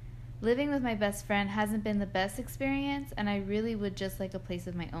 Living with my best friend hasn't been the best experience and I really would just like a place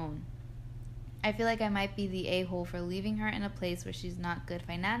of my own. I feel like I might be the a-hole for leaving her in a place where she's not good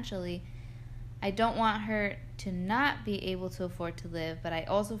financially. I don't want her to not be able to afford to live, but I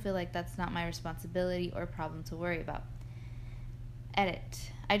also feel like that's not my responsibility or problem to worry about.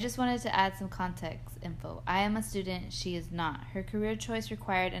 Edit. I just wanted to add some context info. I am a student, she is not. Her career choice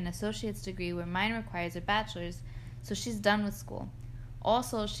required an associate's degree where mine requires a bachelor's, so she's done with school.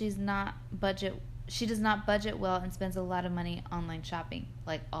 Also, she does not budget well and spends a lot of money online shopping,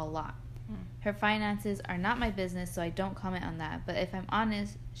 like a lot. Her finances are not my business, so I don't comment on that. But if I'm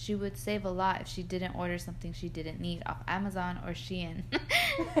honest, she would save a lot if she didn't order something she didn't need off Amazon or Shein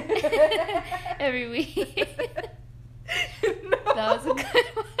every week. No. That was a good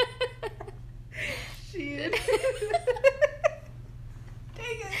one. Shein. Dang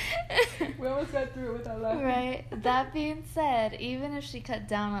it. We almost got through it without laughing. Right. That being said, even if she cut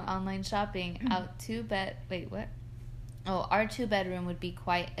down on online shopping, our 2-bedroom would be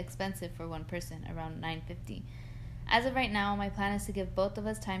quite expensive for one person, around $950. As of right now, my plan is to give both of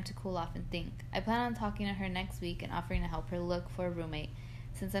us time to cool off and think. I plan on talking to her next week and offering to help her look for a roommate.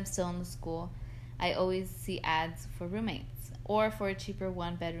 Since I'm still in the school, I always see ads for roommates or for a cheaper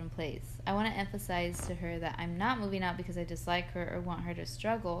 1-bedroom place. I want to emphasize to her that I'm not moving out because I dislike her or want her to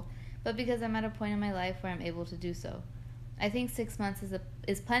struggle, but because I'm at a point in my life where I'm able to do so. I think 6 months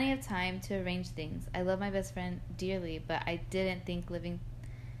is plenty of time to arrange things. I love my best friend dearly, but I didn't think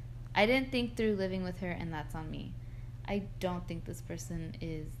through living with her, and that's on me. I don't think this person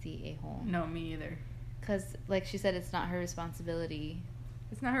is the a-hole. No, me either. Because, like she said, it's not her responsibility.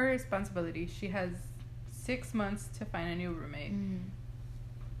 It's not her responsibility. She has 6 months to find a new roommate. Mm.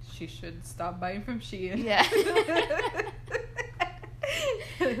 She should stop buying from Shein. Yeah.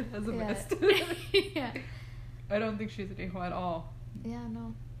 That's the best. Yeah. I don't think she's an a-hole at all. Yeah,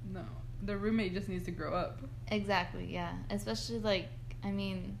 no. No. The roommate just needs to grow up. Exactly, yeah. Especially,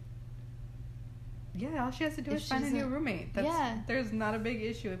 Yeah, all she has to do is find a new roommate. There's not a big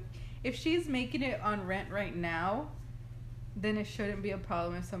issue. If she's making it on rent right now, then it shouldn't be a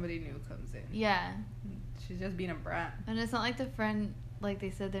problem if somebody new comes in. Yeah. She's just being a brat. And it's not like the friend, like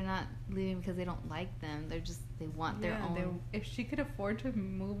they said, they're not leaving because they don't like them. They want their own. If she could afford to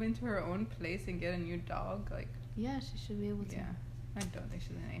move into her own place and get a new dog, yeah, she should be able to. Yeah. I don't think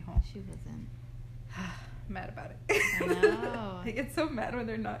she's an a-hole. She wasn't. Mad about it. I know. I get so mad when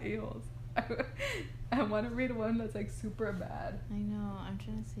they're not a-holes. I want to read one that's super bad. I know. I'm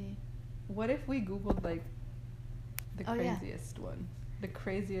trying to see. What if we Googled the craziest one? The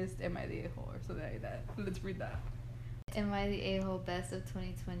craziest Am I the A-hole or something like that. Let's read that. Am I the A-hole best of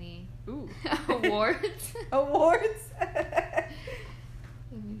 2020 Ooh. awards? Awards? Let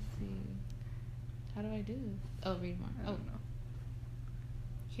me see. How do I do this? Oh, read more. I don't know.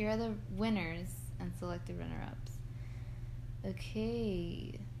 Here are the winners and selected runner-ups.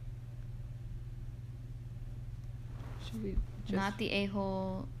 Okay. Should we just... Not the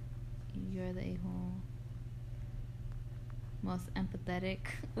a-hole. You're the a-hole. Most empathetic.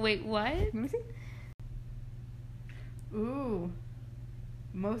 Wait, what? Let me see. Ooh.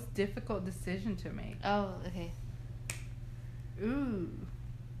 Most difficult decision to make. Oh, okay. Ooh.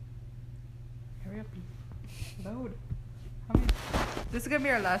 Hurry up. Load. How many? This is gonna be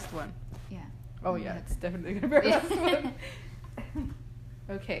our last one. Yeah. Oh yeah, it's definitely gonna be our last one.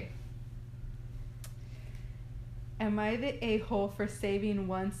 Okay. Am I the a-hole for saving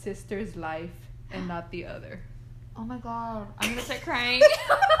one sister's life and not the other? Oh my god. I'm gonna start crying.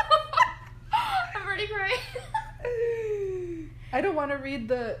 I'm already crying. I don't want to read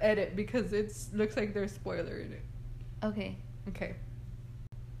the edit because it looks like there's spoiler in it. Okay. Okay.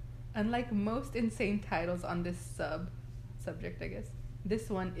 Unlike most insane titles on this subject, I guess, this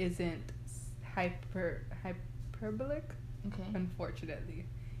one isn't hyperbolic. Okay. Unfortunately,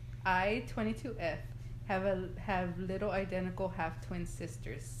 I, 22F, have little identical half-twin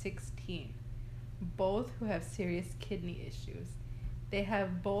sisters, 16, both who have serious kidney issues. They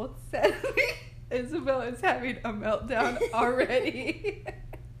have both sadly. Isabel is having a meltdown already.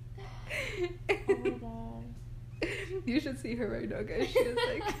 Oh my god. You should see her right now, guys. She has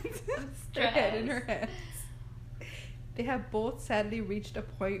like her head in her hands. They have both sadly reached a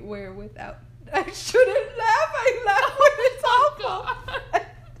point where without... I shouldn't laugh. I laugh when it's awful.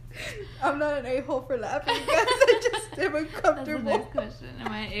 I'm not an a-hole for laughing, guys. I just am uncomfortable. That's a nice question.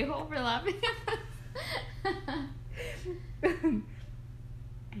 Am I an a-hole for laughing at this?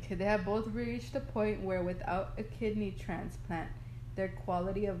 Okay, they have both reached a point where without a kidney transplant, their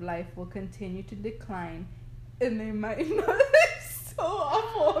quality of life will continue to decline, and they might not... It's so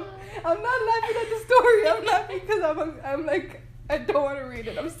awful. I'm not laughing at the story. I'm laughing because I'm like, I don't want to read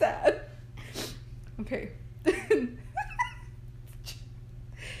it. I'm sad. Okay.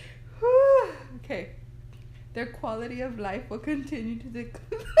 Okay. Their quality of life will continue to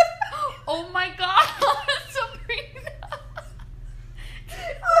decline. Oh my god, Sabrina.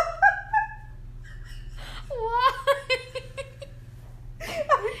 Why?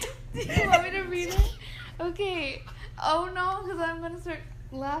 Do you want me to read it? Okay. Oh no, because I'm going to start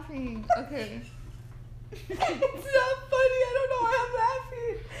laughing. Okay. It's not funny. I don't know why I'm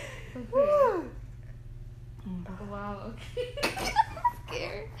laughing. Okay. Wow, okay. I'm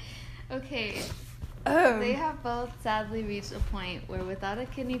scared. Okay. They have both sadly reached a point where without a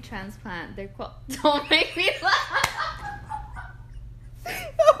kidney transplant, their don't make me laugh.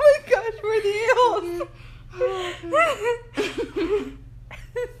 Oh my gosh, we're the a-holes.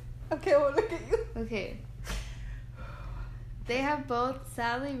 Okay, well, look at you. Okay. They have both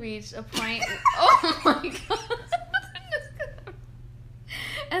sadly reached a point. Oh my god.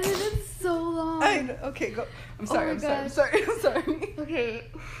 And it is so long. I know. Okay, go. I'm sorry. Oh my I'm sorry. Okay.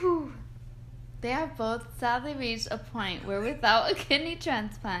 Whew. They have both sadly reached a point where without a kidney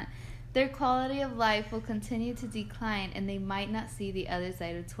transplant, their quality of life will continue to decline and they might not see the other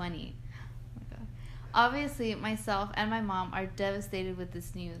side of 20. Oh my god. Obviously, myself and my mom are devastated with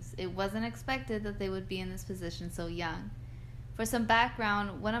this news. It wasn't expected that they would be in this position so young. For some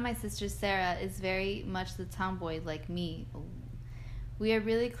background, one of my sisters, Sarah, is very much the tomboy like me. Ooh. We are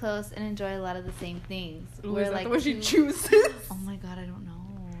really close and enjoy a lot of the same things. Ooh, We're is that like the one she chooses? Oh my god, I don't know.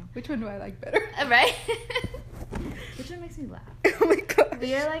 Which one do I like better? Right? Which one makes me laugh? Oh my god.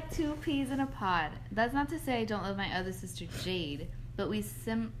 We are like two peas in a pod. That's not to say I don't love my other sister, Jade, but we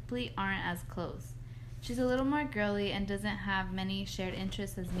simply aren't as close. She's a little more girly and doesn't have many shared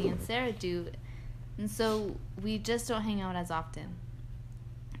interests as me and Sarah do, and so we just don't hang out as often.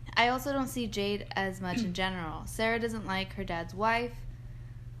 I also don't see Jade as much in general. Sarah doesn't like her dad's wife,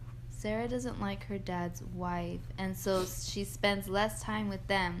 and so she spends less time with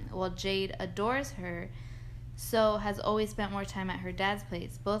them, while Jade adores her, so has always spent more time at her dad's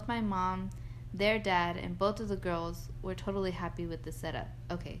place. Both my mom, their dad, and both of the girls were totally happy with the setup.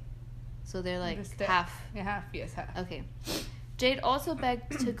 Okay, so they're like half. Yeah, half, yes, half. Okay. Jade also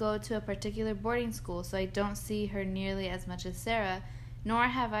begged to go to a particular boarding school, so I don't see her nearly as much as Sarah, nor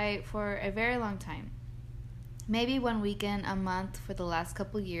have I for a very long time. Maybe one weekend a month for the last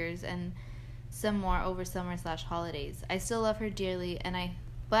couple years, and some more over summer/holidays. I still love her dearly,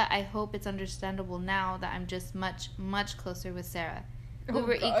 but I hope it's understandable now that I'm just much, much closer with Sarah. We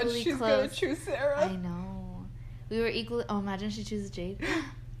were equally she's close. Gonna choose Sarah. I know. We were equally... Oh, imagine she chooses Jade.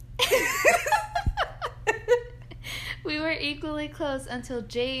 We were equally close until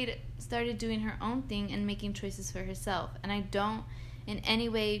Jade started doing her own thing and making choices for herself. And I don't in any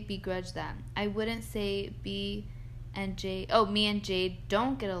way begrudge that. I wouldn't say me and Jade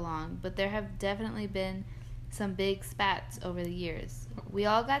don't get along, but there have definitely been some big spats over the years. We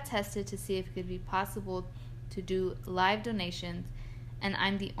all got tested to see if it could be possible to do live donations, and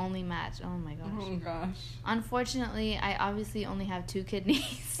I'm the only match. Oh my gosh. Oh gosh. Unfortunately, I obviously only have 2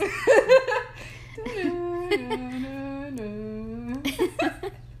 kidneys.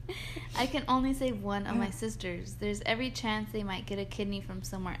 I can only save one of my sisters. There's every chance they might get a kidney from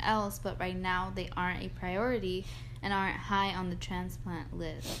somewhere else, but right now they aren't a priority and aren't high on the transplant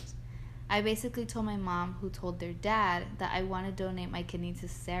list. I basically told my mom, who told their dad, that I want to donate my kidney to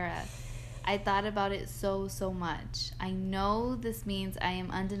Sarah. I thought about it so much. I know this means I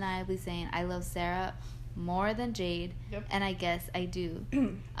am undeniably saying I love Sarah more than Jade, yep. And I guess I do.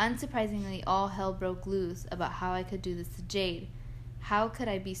 Unsurprisingly, all hell broke loose about how I could do this to Jade. How could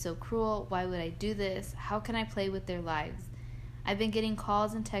I be so cruel? Why would I do this? How can I play with their lives? I've been getting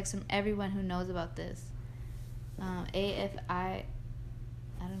calls and texts from everyone who knows about this. I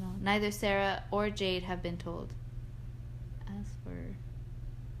don't know. Neither Sarah or Jade have been told.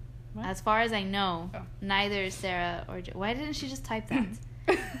 As far as I know, neither Sarah or Jade. Why didn't she just type that?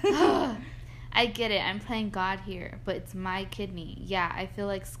 I get it. I'm playing God here, but it's my kidney. Yeah, I feel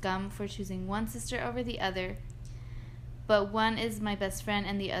like scum for choosing one sister over the other, but one is my best friend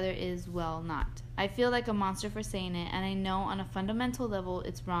and the other is, well, not. I feel like a monster for saying it, and I know on a fundamental level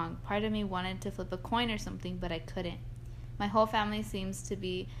it's wrong. Part of me wanted to flip a coin or something, but I couldn't. My whole family seems to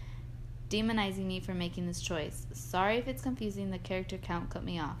be demonizing me for making this choice. Sorry if it's confusing. The character count cut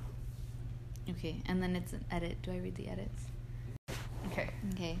me off. Okay, and then it's an edit. Do I read the edits?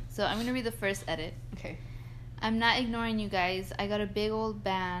 Okay, so I'm going to read the first edit. Okay. I'm not ignoring you guys. I got a big old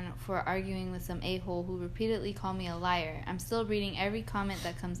ban for arguing with some a-hole who repeatedly called me a liar. I'm still reading every comment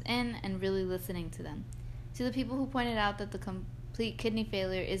that comes in and really listening to them. To the people who pointed out that the complete kidney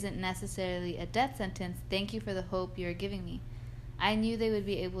failure isn't necessarily a death sentence, thank you for the hope you're giving me. I knew they would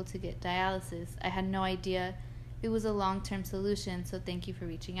be able to get dialysis. I had no idea it was a long-term solution, so thank you for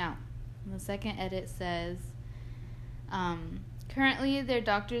reaching out. And the second edit says, currently, their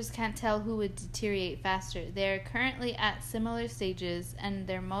doctors can't tell who would deteriorate faster. They are currently at similar stages, and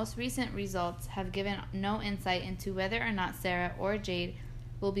their most recent results have given no insight into whether or not Sarah or Jade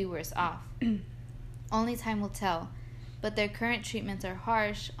will be worse off. Only time will tell, but their current treatments are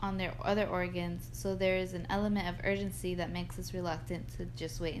harsh on their other organs, so there is an element of urgency that makes us reluctant to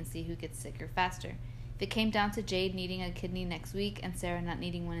just wait and see who gets sicker faster. If it came down to Jade needing a kidney next week and Sarah not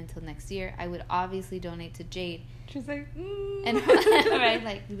needing one until next year, I would obviously donate to Jade. She's like, And right,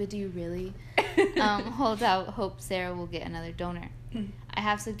 like, but do you really? Hold out hope Sarah will get another donor. I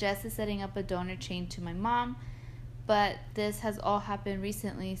have suggested setting up a donor chain to my mom, but this has all happened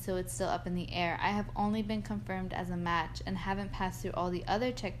recently, so it's still up in the air. I have only been confirmed as a match and haven't passed through all the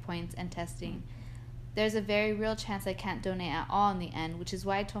other checkpoints and testing. There's a very real chance I can't donate at all in the end, which is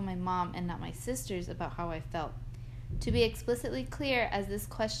why I told my mom and not my sisters about how I felt. To be explicitly clear, as this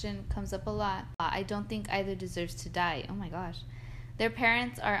question comes up a lot, I don't think either deserves to die. Oh my gosh. Their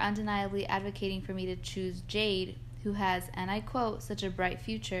parents are undeniably advocating for me to choose Jade, who has, and I quote, such a bright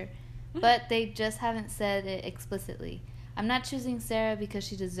future, but they just haven't said it explicitly. I'm not choosing Sarah because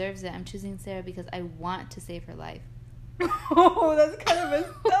she deserves it. I'm choosing Sarah because I want to save her life. Oh, that's kind of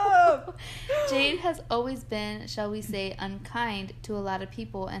messed up. Jade has always been, shall we say, unkind to a lot of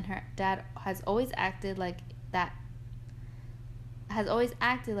people, and her dad has always acted like that. Has always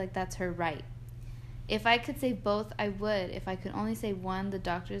acted like that's her right. If I could save both, I would. If I could only save one, the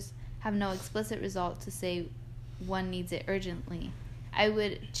doctors have no explicit result to say one needs it urgently. I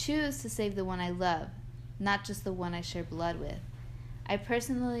would choose to save the one I love, not just the one I share blood with. I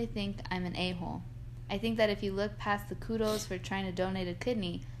personally think I'm an a-hole. I think that if you look past the kudos for trying to donate a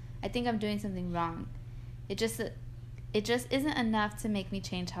kidney, I think I'm doing something wrong. It just isn't enough to make me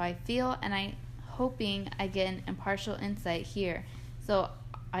change how I feel, and I'm hoping I get an impartial insight here. So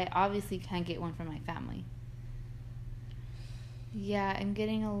I obviously can't get one from my family. Yeah, I'm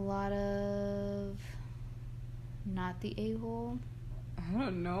getting a lot of not the a-hole. I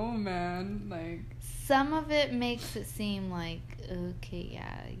don't know, man. Like, some of it makes it seem like, okay,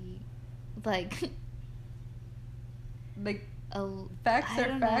 yeah, like facts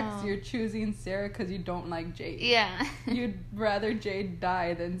are facts. Know. You're choosing Sarah because you don't like Jade. Yeah. You'd rather Jade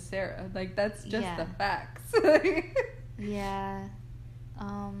die than Sarah. Like, that's just the facts. Yeah.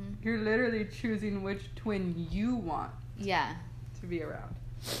 You're literally choosing which twin you want. Yeah. To be around.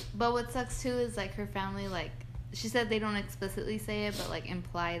 But what sucks too is like her family, like, she said they don't explicitly say it, but like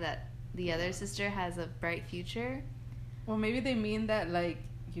imply that the other sister has a bright future. Well, maybe they mean that like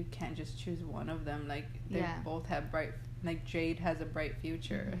you can't just choose one of them. Like they both have bright. Like Jade has a bright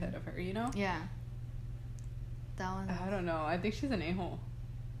future ahead of her. You know? Yeah. That one. I don't know. I think she's an a-hole.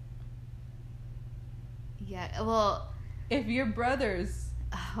 Yeah. Well. If your brothers.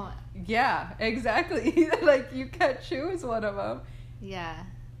 Oh. Yeah. Exactly. Like you can't choose one of them. Yeah.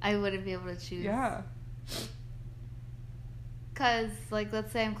 I wouldn't be able to choose. Yeah. Cause like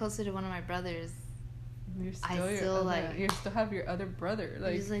let's say I'm closer to one of my brothers. You still have your other brother.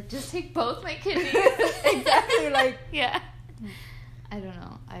 Like he's like, just take both my kidneys. Exactly. Like yeah. I don't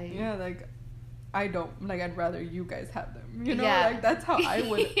know. Like I don't like. I'd rather you guys have them. You know, like that's how I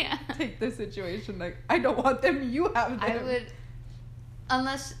would take the situation. Like I don't want them. You have them. I would,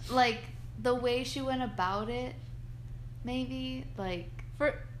 unless like the way she went about it, maybe like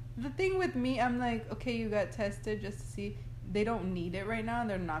for the thing with me, I'm like, okay, you got tested just to see. They don't need it right now.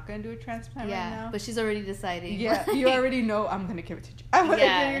 They're not going to do a transplant right now. But she's already deciding. Yeah, you already know I'm going to give it to you.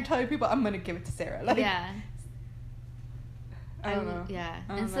 You're telling people I'm going to give it to Sarah. Like, yeah. I don't know. Yeah.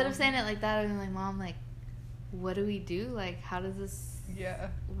 Instead of saying it like that, I'd be like, Mom, like, what do we do? Like, how does this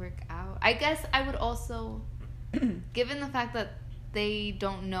work out? I guess I would also, given the fact that they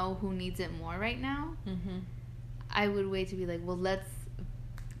don't know who needs it more right now, I would wait to be like, well, let's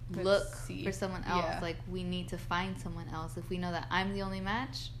look for someone else. Like we need to find someone else. If we know that I'm the only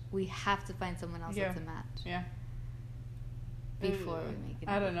match, we have to find someone else that's a match. Yeah. Before we make it.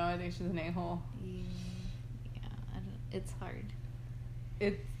 I don't know. I think she's an a-hole. Yeah. It's hard.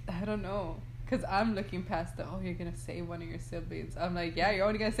 I don't know. Because I'm looking past you're going to save one of your siblings. I'm like, yeah, you're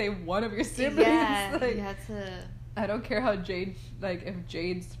only going to save one of your siblings. Yeah, like, you have to... I don't care how Jade... Like, if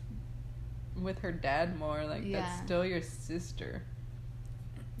Jade's with her dad more, like, that's still your sister.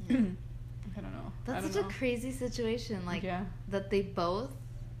 I don't know. That's such a crazy situation. Like, that they both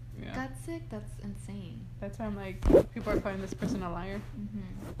got sick. That's insane. That's why I'm like, people are calling this person a liar.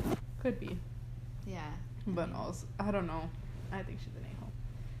 Could be. Yeah. But also, I don't know. I think she's an a-hole.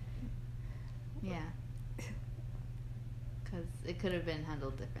 Yeah. Because it could have been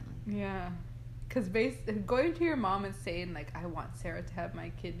handled differently. Yeah. Because going to your mom and saying, like, I want Sarah to have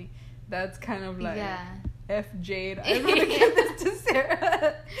my kidney, that's kind of like... Yeah. F Jade, I'm gonna give this to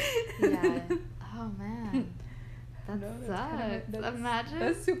Sarah. Yeah. Oh man. That sucks. Imagine.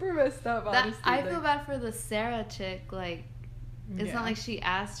 That's super messed up, honestly. I feel bad for the Sarah chick. Like, it's not like she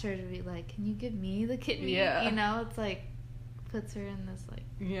asked her to be like, can you give me the kidney? Yeah. You know, it's like, puts her in this like...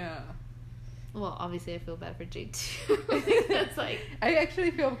 Yeah. Well, obviously I feel bad for Jade too. That's like... I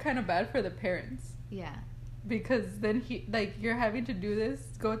actually feel kind of bad for the parents. Yeah. Because then you're having to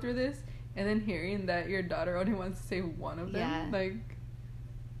go through this, and then hearing that your daughter only wants to say one of them, like...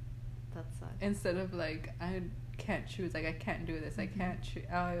 That sucks. Instead of, like, I can't choose, like, I can't do this, I can't choose,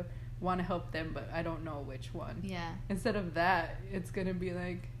 I want to help them, but I don't know which one. Yeah. Instead of that, it's gonna be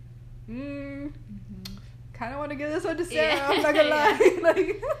like, kind of want to give this one to Sarah, I'm not gonna lie.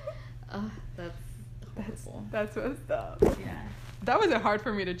 Like... That's what's up. Yeah. That wasn't hard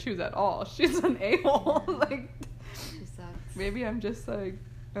for me to choose at all. She's an a-hole. Like... She sucks. Maybe I'm just, like...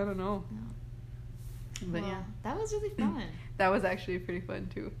 I don't know. No. But yeah, that was really fun. That was actually pretty fun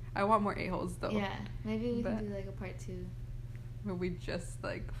too. I want more a-holes though. Yeah, maybe we can do like a part 2. Where we just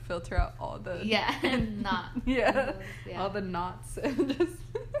like filter out all the not all the knots and just.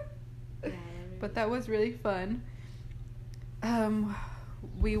 But that was really fun.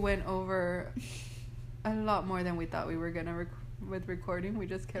 We went over a lot more than we thought we were gonna with recording. We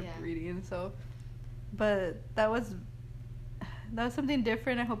just kept reading, so. But that was something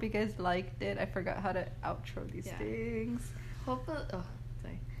different. I hope you guys liked it. I forgot how to outro these things.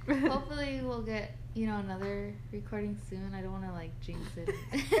 Hopefully we'll get, another recording soon. I don't want to, like, jinx it.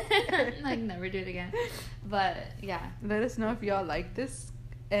 Like, never do it again. But, yeah. Let us know if y'all like this.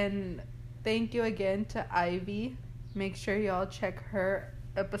 And thank you again to Ivy. Make sure y'all check her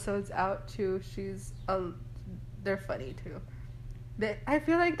episodes out, too. They're funny, too. I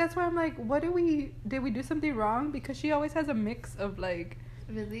feel like that's why I'm like, did we do something wrong? Because she always has a mix of like...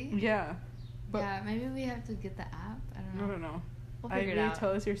 Really? Yeah. But maybe we have to get the app. I don't know. We'll figure it out. Tell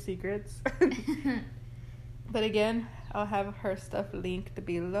us your secrets. But again, I'll have her stuff linked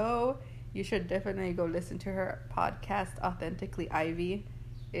below. You should definitely go listen to her podcast, Authentically Ivy.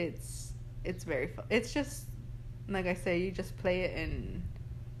 It's very fun. It's just, like I say, you just play it and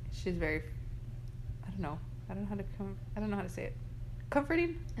she's very... I don't know how to say it.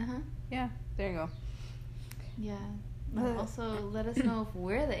 Comforting? Yeah, there you go. Yeah. Also, let us know if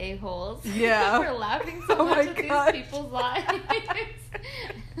we're the a-holes. Yeah. We're laughing so much at these people's lives.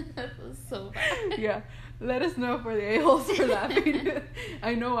 That was so bad. Yeah. Let us know if we're the a-holes for laughing.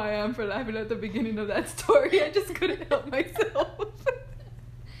 I know I am for laughing at the beginning of that story. I just couldn't help myself.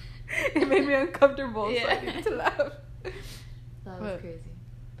 It made me uncomfortable, so I needed to laugh. That was crazy.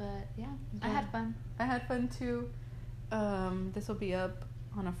 But yeah, I had fun. I had fun too. This will be up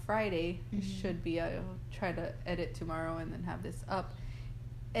on a Friday. It should be. I'll try to edit tomorrow and then have this up.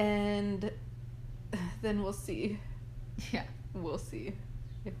 And then we'll see. Yeah. We'll see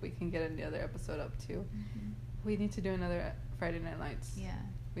if we can get another episode up too. We need to do another Friday Night Lights. Yeah.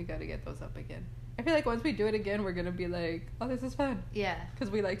 We got to get those up again. I feel like once we do it again, we're going to be like, oh, this is fun. Yeah.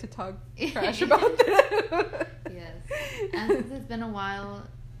 Because we like to talk trash about them. Yes. And since it's been a while,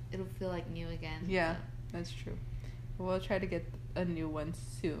 it'll feel like new again. Yeah, so. that's true. We'll try to get a new one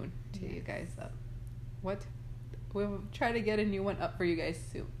soon to you guys up. What? We'll try to get a new one up for you guys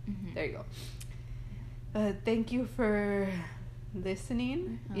soon. There you go. Thank you for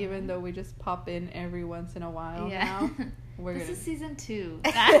listening, even though we just pop in every once in a while now. This is season 2.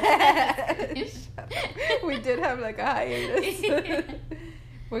 We did have like a hiatus.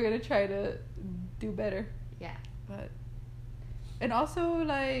 We're gonna try to do better. Yeah. And also,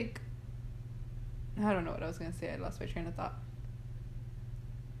 like, I don't know what I was gonna say. I lost my train of thought.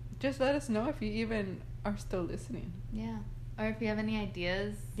 Just let us know if you even are still listening. Yeah. Or if you have any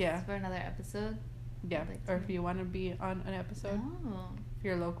ideas for another episode. Yeah. Or if you want to be on an episode. Oh. If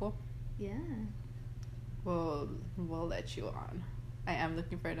you're local. Yeah. We'll let you on. I am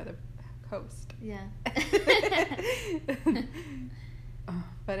looking for another host. Yeah.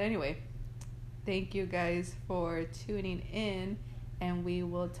 But anyway, thank you guys for tuning in, and we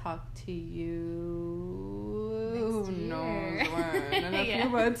will talk to you next year. No, in a Yeah. few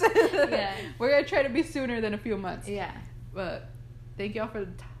months. Yeah. We're gonna try to be sooner than a few months. Yeah. But thank y'all for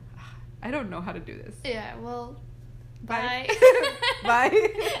I don't know how to do this. Yeah, well, bye. Bye.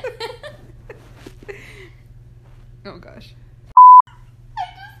 Oh gosh.